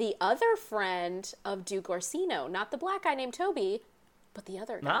with the other friend of Duke Orsino. Not the black guy named Toby, but the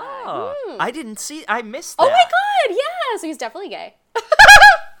other guy. Oh, I didn't see. I missed that. Oh my god, yeah! So he's definitely gay.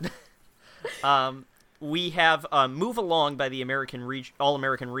 We have Move Along by the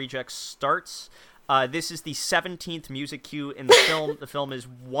All-American Rejects starts. This is the 17th music cue in the film. The film is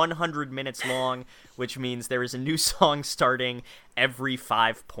 100 minutes long, which means there is a new song starting every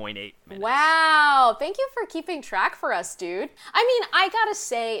 5.8 minutes. Wow. Thank you for keeping track for us, dude. I mean, I gotta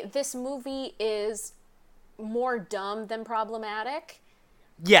say, this movie is more dumb than problematic.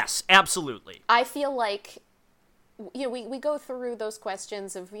 Yes, absolutely. I feel like, we go through those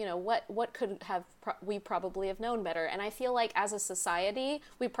questions of, what could have we probably have known better. And I feel like as a society,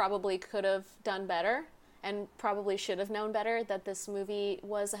 we probably could have done better and probably should have known better that this movie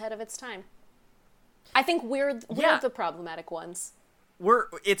was ahead of its time. I think we're the problematic ones.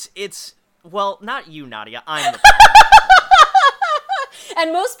 Well, not you, Nadia. I'm the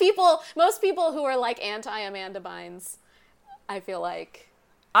And most people who are like anti-Amanda Bynes, I feel like.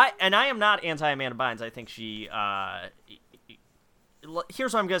 I am not anti-Amanda Bynes. I think she,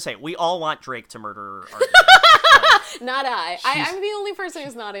 here's what I'm going to say. We all want Drake to murder our Not I. I'm the only person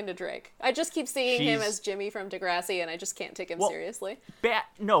who's not into Drake. I just keep seeing him as Jimmy from Degrassi, and I just can't take him seriously. Back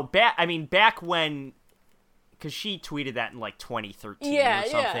when, because she tweeted that in like 2013 or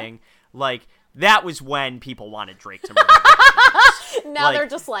something. Yeah. Like, that was when people wanted Drake to murder Now Like- they're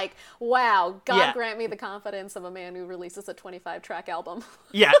just like, wow, God Yeah. grant me the confidence of a man who releases a 25-track album.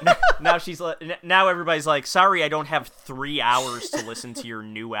 Yeah, now she's now everybody's like, sorry, I don't have 3 hours to listen to your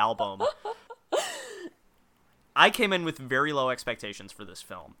new album. I came in with very low expectations for this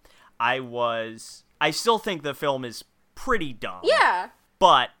film. I still think the film is pretty dumb. Yeah.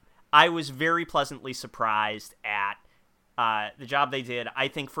 But I was very pleasantly surprised at the job they did. I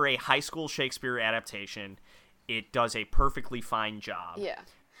think for a high school Shakespeare adaptation, it does a perfectly fine job. Yeah.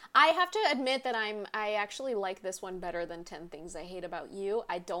 I have to admit that I actually like this one better than 10 Things I Hate About You.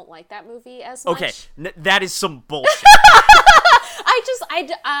 I don't like that movie as much. Okay, that is some bullshit.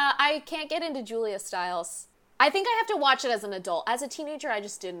 I can't get into Julia Stiles. I think I have to watch it as an adult. As a teenager, I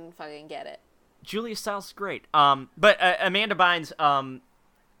just didn't fucking get it. Julia Stiles is great. But Amanda Bynes,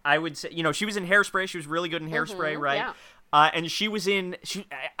 I would say, she was in Hairspray. She was really good in Hairspray, right? yeah. And she was in,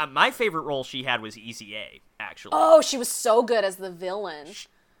 my favorite role she had was Easy A, actually. Oh, she was so good as the villain.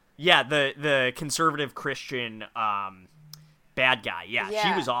 Yeah, the conservative Christian bad guy. Yeah,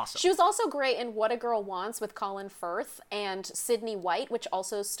 she was awesome. She was also great in What a Girl Wants with Colin Firth and Sydney White, which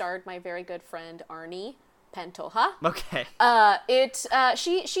also starred my very good friend Arnie Pantoja. Okay.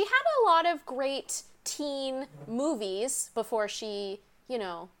 She had a lot of great teen movies before she,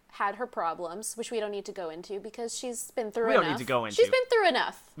 had her problems, which we don't need to go into because she's been through enough. We don't need to go into. She's been through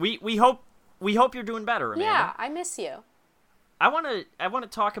enough. We hope you're doing better, Amanda. Yeah, I miss you. I want to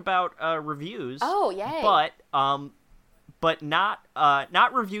talk about reviews. Oh, yay. But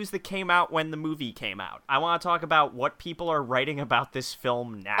not reviews that came out when the movie came out. I want to talk about what people are writing about this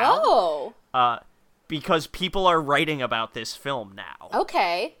film now. Oh. Because people are writing about this film now.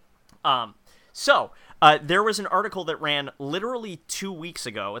 Okay. So, there was an article that ran literally 2 weeks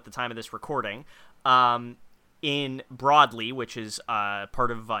ago at the time of this recording, in Broadly, which is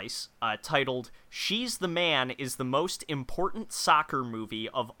part of Vice, titled, "She's the Man is the most important soccer movie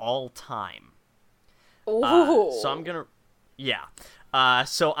of all time." Ooh. So I'm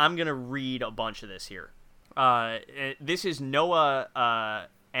gonna read a bunch of this here. This is Noah,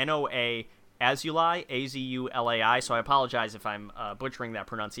 Noa Azulai, Azulai, so I apologize if I'm butchering that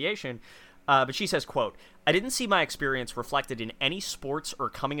pronunciation. But she says, quote, "I didn't see my experience reflected in any sports or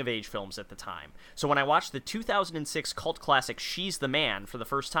coming-of-age films at the time. So when I watched the 2006 cult classic She's the Man for the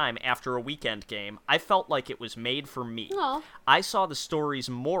first time after a weekend game, I felt like it was made for me. Aww. I saw the story's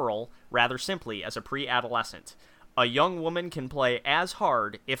moral rather simply as a pre-adolescent. A young woman can play as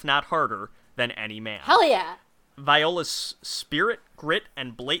hard, if not harder, than any man." Hell yeah. Viola's spirit, grit,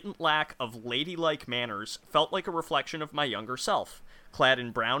 and blatant lack of ladylike manners felt like a reflection of my younger self. Clad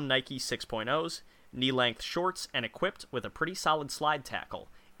in brown Nike 6.0s, knee-length shorts, and equipped with a pretty solid slide tackle.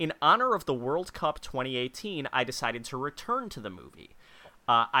 In honor of the World Cup 2018, I decided to return to the movie.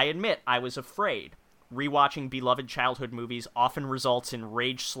 I admit I was afraid. Rewatching beloved childhood movies often results in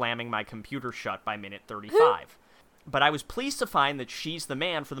rage slamming my computer shut by minute 35. But I was pleased to find that She's the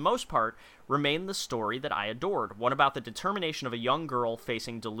Man, for the most part, remained the story that I adored, one about the determination of a young girl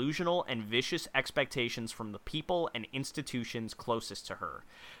facing delusional and vicious expectations from the people and institutions closest to her.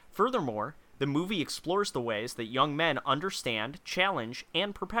 Furthermore, the movie explores the ways that young men understand, challenge,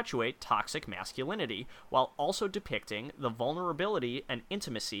 and perpetuate toxic masculinity, while also depicting the vulnerability and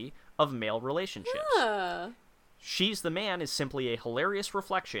intimacy of male relationships. She's the Man is simply a hilarious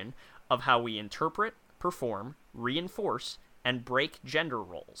reflection of how we interpret, perform, reinforce, and break gender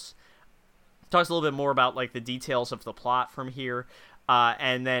roles. Talks a little bit more about like the details of the plot from here,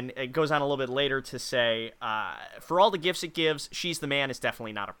 and then it goes on a little bit later to say, for all the gifts it gives, She's the Man is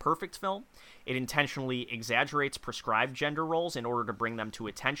definitely not a perfect film. It intentionally exaggerates prescribed gender roles in order to bring them to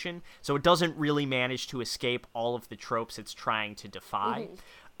attention, so it doesn't really manage to escape all of the tropes it's trying to defy.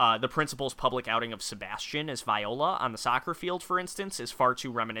 The principal's public outing of Sebastian as Viola on the soccer field, for instance, is far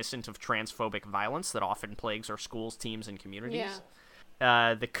too reminiscent of transphobic violence that often plagues our schools, teams, and communities.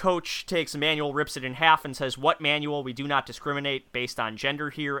 Yeah. The coach takes a manual, rips it in half, and says, "What manual? We do not discriminate based on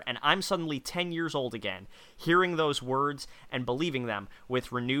gender here." And I'm suddenly 10 years old again, hearing those words and believing them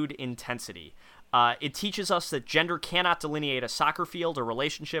with renewed intensity. It teaches us that gender cannot delineate a soccer field, a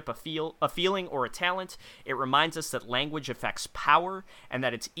relationship, a feeling, or a talent. It reminds us that language affects power, and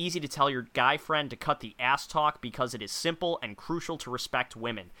that it's easy to tell your guy friend to cut the ass talk because it is simple and crucial to respect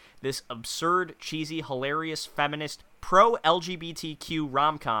women. This absurd, cheesy, hilarious, feminist, pro-LGBTQ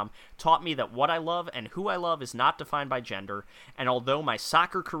rom-com taught me that what I love and who I love is not defined by gender, and although my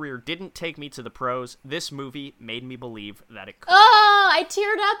soccer career didn't take me to the pros, this movie made me believe that it could. Oh, I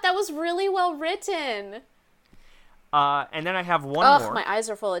teared up. That was really well written. And then I have one more. My eyes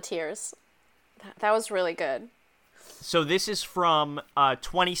are full of tears. That was really good. So this is from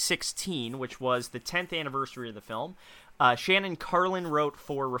 2016, which was the 10th anniversary of the film. Shannon Carlin wrote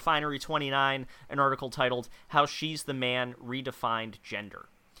for Refinery29 an article titled "How She's the Man Redefined Gender."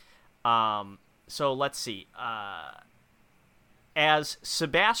 So let's see. As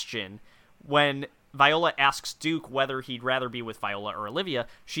Sebastian, when Viola asks Duke whether he'd rather be with Viola or Olivia,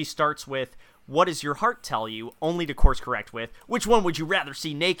 she starts with, "What does your heart tell you?" only to course correct with, "Which one would you rather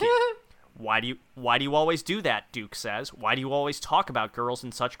see naked?" Why do you always do that, Duke says. Why do you always talk about girls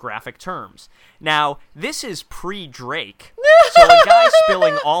in such graphic terms? Now, this is pre-Drake, so a guy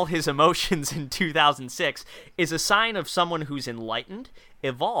spilling all his emotions in 2006 is a sign of someone who's enlightened,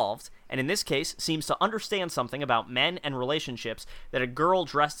 evolved, and in this case seems to understand something about men and relationships that a girl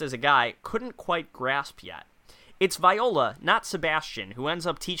dressed as a guy couldn't quite grasp yet. It's Viola, not Sebastian, who ends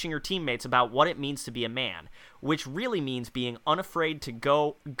up teaching her teammates about what it means to be a man, which really means being unafraid to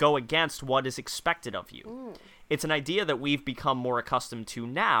go against what is expected of you. It's an idea that we've become more accustomed to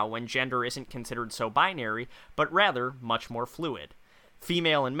now when gender isn't considered so binary, but rather much more fluid.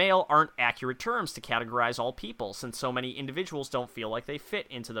 Female and male aren't accurate terms to categorize all people, since so many individuals don't feel like they fit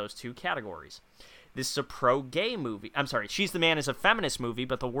into those two categories. This is a pro-gay movie. I'm sorry, She's the Man is a feminist movie,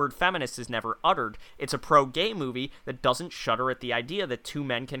 but the word feminist is never uttered. It's a pro-gay movie that doesn't shudder at the idea that two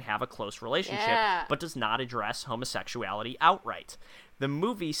men can have a close relationship, but does not address homosexuality outright. The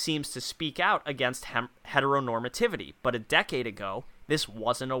movie seems to speak out against heteronormativity, but a decade ago, this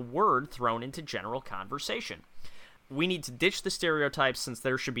wasn't a word thrown into general conversation. We need to ditch the stereotypes since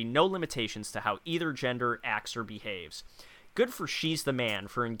there should be no limitations to how either gender acts or behaves. Good for She's the Man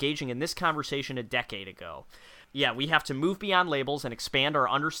for engaging in this conversation a decade ago. Yeah, we have to move beyond labels and expand our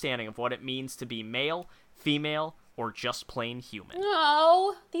understanding of what it means to be male, female, or just plain human.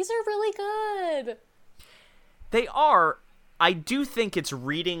 Oh, these are really good. They are. I do think it's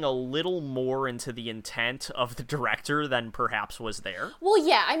reading a little more into the intent of the director than perhaps was there. Well,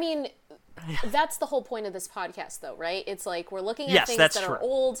 yeah, I mean, that's the whole point of this podcast, though, right? It's like we're looking at things that are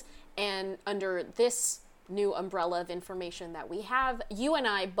old, and under this new umbrella of information that we have, you and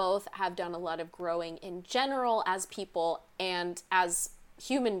I both have done a lot of growing in general as people and as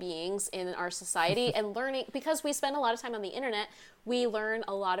human beings in our society, and learning, because we spend a lot of time on the internet, we learn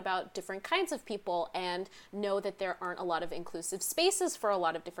a lot about different kinds of people and know that there aren't a lot of inclusive spaces for a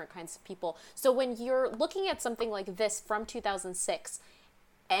lot of different kinds of people. So when you're looking at something like this from 2006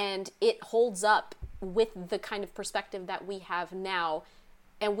 and it holds up with the kind of perspective that we have now,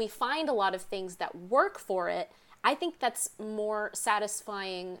 and we find a lot of things that work for it, I think that's more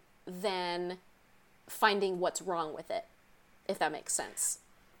satisfying than finding what's wrong with it, if that makes sense.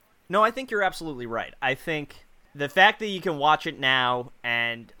 No, I think you're absolutely right. I think the fact that you can watch it now,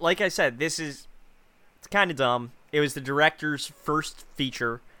 and like I said, it's kind of dumb. It was the director's first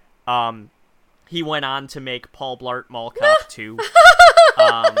feature. He went on to make Paul Blart Mall Cop 2.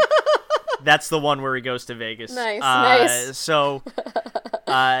 That's the one where he goes to Vegas. Nice. So,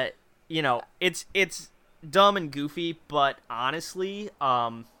 you know, it's dumb and goofy, but honestly,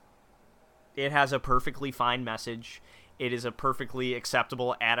 it has a perfectly fine message. It is a perfectly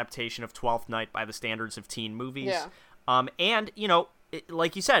acceptable adaptation of 12th Night by the standards of teen movies. Yeah. And, you know,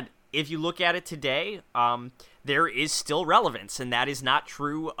 like you said, if you look at it today, there is still relevance, and that is not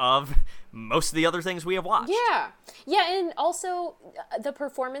true of most of the other things we have watched. Yeah, and also the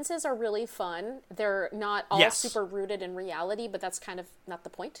performances are really fun. They're not all super rooted in reality, but that's kind of not the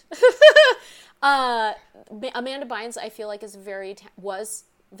point. Amanda Bynes, I feel like, was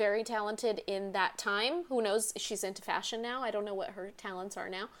very talented in that time. Who knows? She's into fashion now. I don't know what her talents are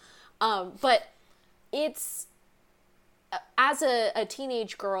now. But it's... As a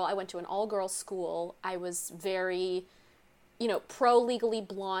teenage girl, I went to an all-girls school. I was very, pro Legally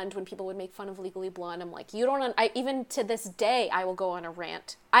Blonde. When people would make fun of Legally Blonde, I'm like, even to this day, I will go on a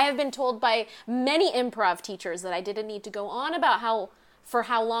rant. I have been told by many improv teachers that I didn't need to go on about how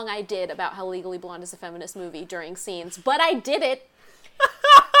long I did about how Legally Blonde is a feminist movie during scenes, but I did it.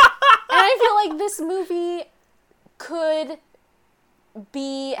 And I feel like this movie could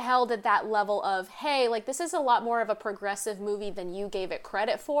be held at that level of, hey, like, this is a lot more of a progressive movie than you gave it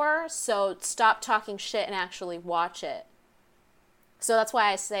credit for, so stop talking shit and actually watch it. So that's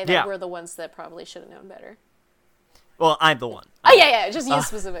why I say that we're the ones that probably should have known better. Well, I'm the one. Oh, yeah, just you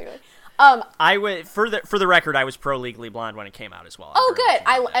specifically. For the record, I was pro Legally Blonde when it came out as well. Oh, good.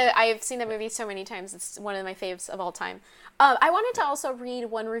 I've seen that movie so many times. It's one of my faves of all time. I wanted to also read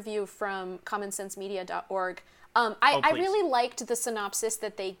one review from commonsensemedia.org. I really liked the synopsis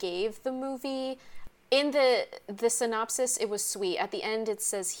that they gave the movie. In the synopsis, it was sweet. At the end, it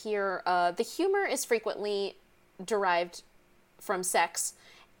says here, the humor is frequently derived from sex,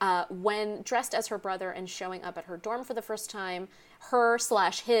 when dressed as her brother and showing up at her dorm for the first time,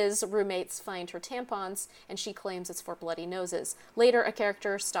 her/his roommates find her tampons, and she claims it's for bloody noses. Later, a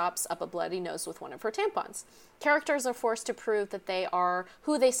character stops up a bloody nose with one of her tampons. Characters are forced to prove that they are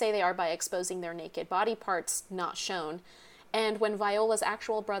who they say they are by exposing their naked body parts, not shown. And when Viola's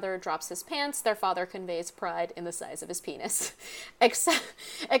actual brother drops his pants, their father conveys pride in the size of his penis.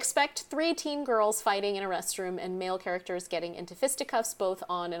 Expect 3 teen girls fighting in a restroom and male characters getting into fisticuffs both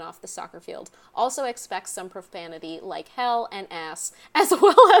on and off the soccer field. Also expect some profanity like hell and ass, as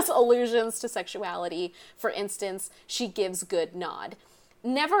well as allusions to sexuality. For instance, she gives good nod.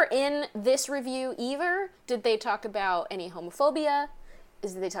 Never in this review either did they talk about any homophobia,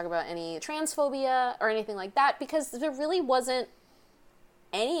 did they talk about any transphobia or anything like that, because there really wasn't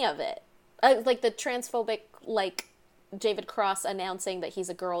any of it. Like the transphobic, like David Cross announcing that he's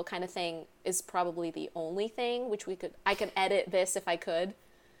a girl kind of thing is probably the only thing, which I could edit this if I could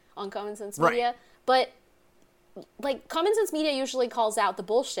on Common Sense Media. Right. But like Common Sense Media usually calls out the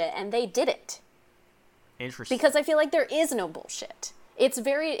bullshit, and they didn't. Interesting. Because I feel like there is no bullshit. It's a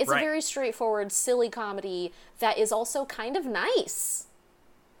Right. very straightforward, silly comedy that is also kind of nice.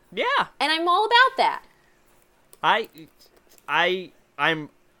 Yeah. And I'm all about that. I'm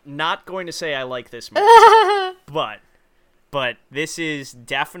not going to say I like this movie, but this is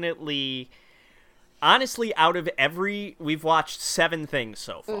definitely, honestly, out of we've watched 7 things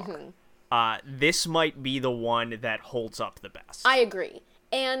so far. This might be the one that holds up the best. I agree.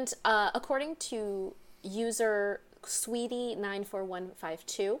 And according to user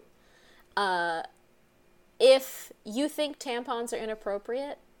Sweetie94152, if you think tampons are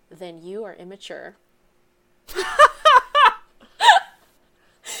inappropriate, then you are immature. Yeah,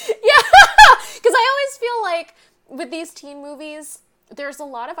 because I always feel like with these teen movies, there's a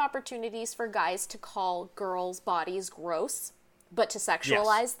lot of opportunities for guys to call girls' bodies gross, but to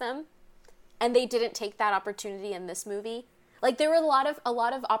sexualize them. And they didn't take that opportunity in this movie. Like, there were a lot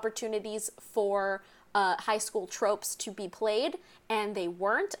of opportunities for high school tropes to be played, and they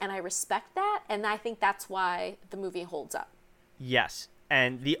weren't, and I respect that, and I think that's why the movie holds up. Yes.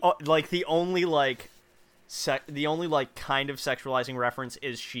 And the only kind of sexualizing reference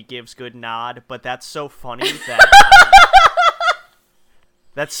is she gives good nod, but that's so funny that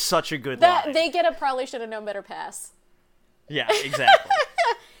that's such a good line. They get a probably should have known better pass. Yeah, exactly.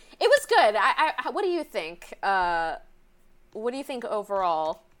 It was good. What do you think? What do you think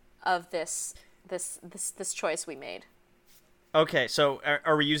overall of this choice we made? Okay, so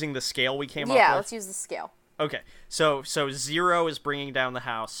are we using the scale we came up with? Yeah, let's use the scale. Okay, so 0 is bringing down the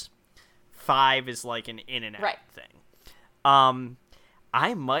house. 5 is like an in and out thing.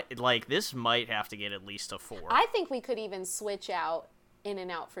 I might this might have to get at least a 4. I think we could even switch out in and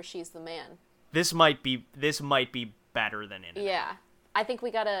out for She's the Man. This might be better than in and out. Yeah. I think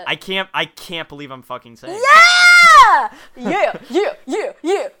we gotta. I can't believe I'm fucking saying. Yeah! Yeah!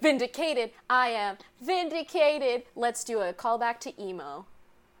 Vindicated. I am vindicated. Let's do a callback to emo.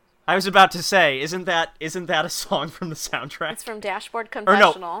 I was about to say, isn't that a song from the soundtrack? It's from Dashboard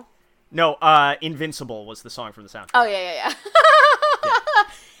Confessional. No, Invincible was the song from the soundtrack. Oh, yeah.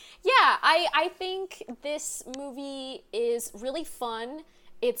 Yeah, I think this movie is really fun.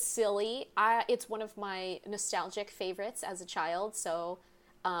 It's silly. It's one of my nostalgic favorites as a child, so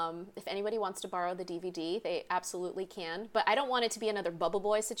if anybody wants to borrow the DVD, they absolutely can. But I don't want it to be another Bubble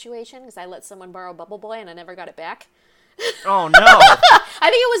Boy situation, because I let someone borrow Bubble Boy and I never got it back. Oh, no. I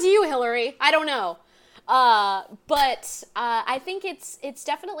think it was you, Hillary. I don't know. But I think it's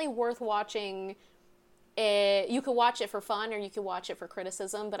definitely worth watching. You could watch it for fun or you could watch it for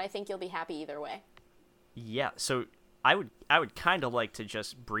criticism, but I think you'll be happy either way. Yeah, so I would kind of like to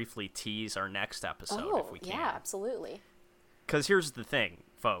just briefly tease our next episode if we can. Yeah, absolutely. Because here's the thing,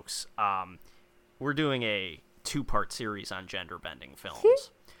 folks. We're doing a 2-part series on gender-bending films.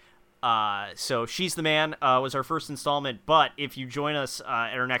 So She's the Man was our first installment, but if you join us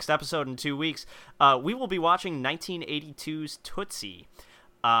at our next episode in 2 weeks, we will be watching 1982's Tootsie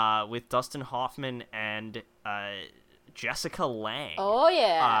with Dustin Hoffman and Jessica Lange. Oh,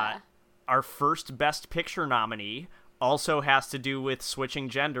 yeah. Our first Best Picture nominee also has to do with switching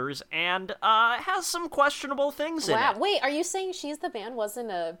genders and has some questionable things in it. Wait, are you saying She's the Man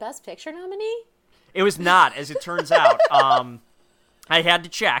wasn't a Best Picture nominee? It was not, as it turns out. I had to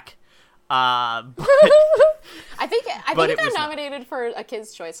check. But I think it got nominated for a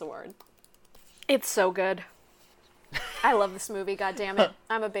Kids' Choice Award. It's so good. I love this movie, goddammit.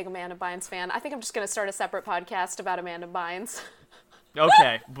 I'm a big Amanda Bynes fan. I think I'm just going to start a separate podcast about Amanda Bynes.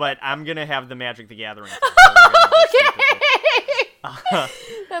 Okay, but I'm going to have the Magic the Gathering. Okay!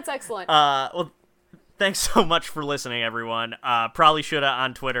 That's excellent. Well, Thanks so much for listening, everyone. Probably Shoulda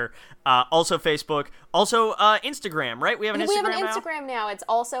on Twitter. Also Facebook. Also Instagram, right? We have an Instagram now? We have an Instagram now. It's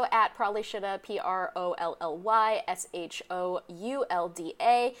also at Probably Shoulda,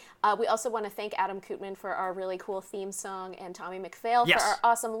 PROLLYSHOULDA. We also want to thank Adam Kootman for our really cool theme song and Tommy McPhail for our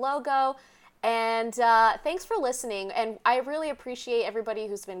awesome logo. And thanks for listening. And I really appreciate everybody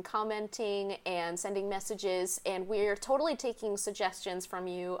who's been commenting and sending messages. And we're totally taking suggestions from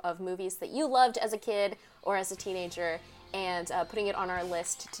you of movies that you loved as a kid or as a teenager and putting it on our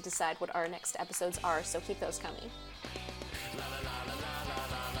list to decide what our next episodes are. So keep those coming.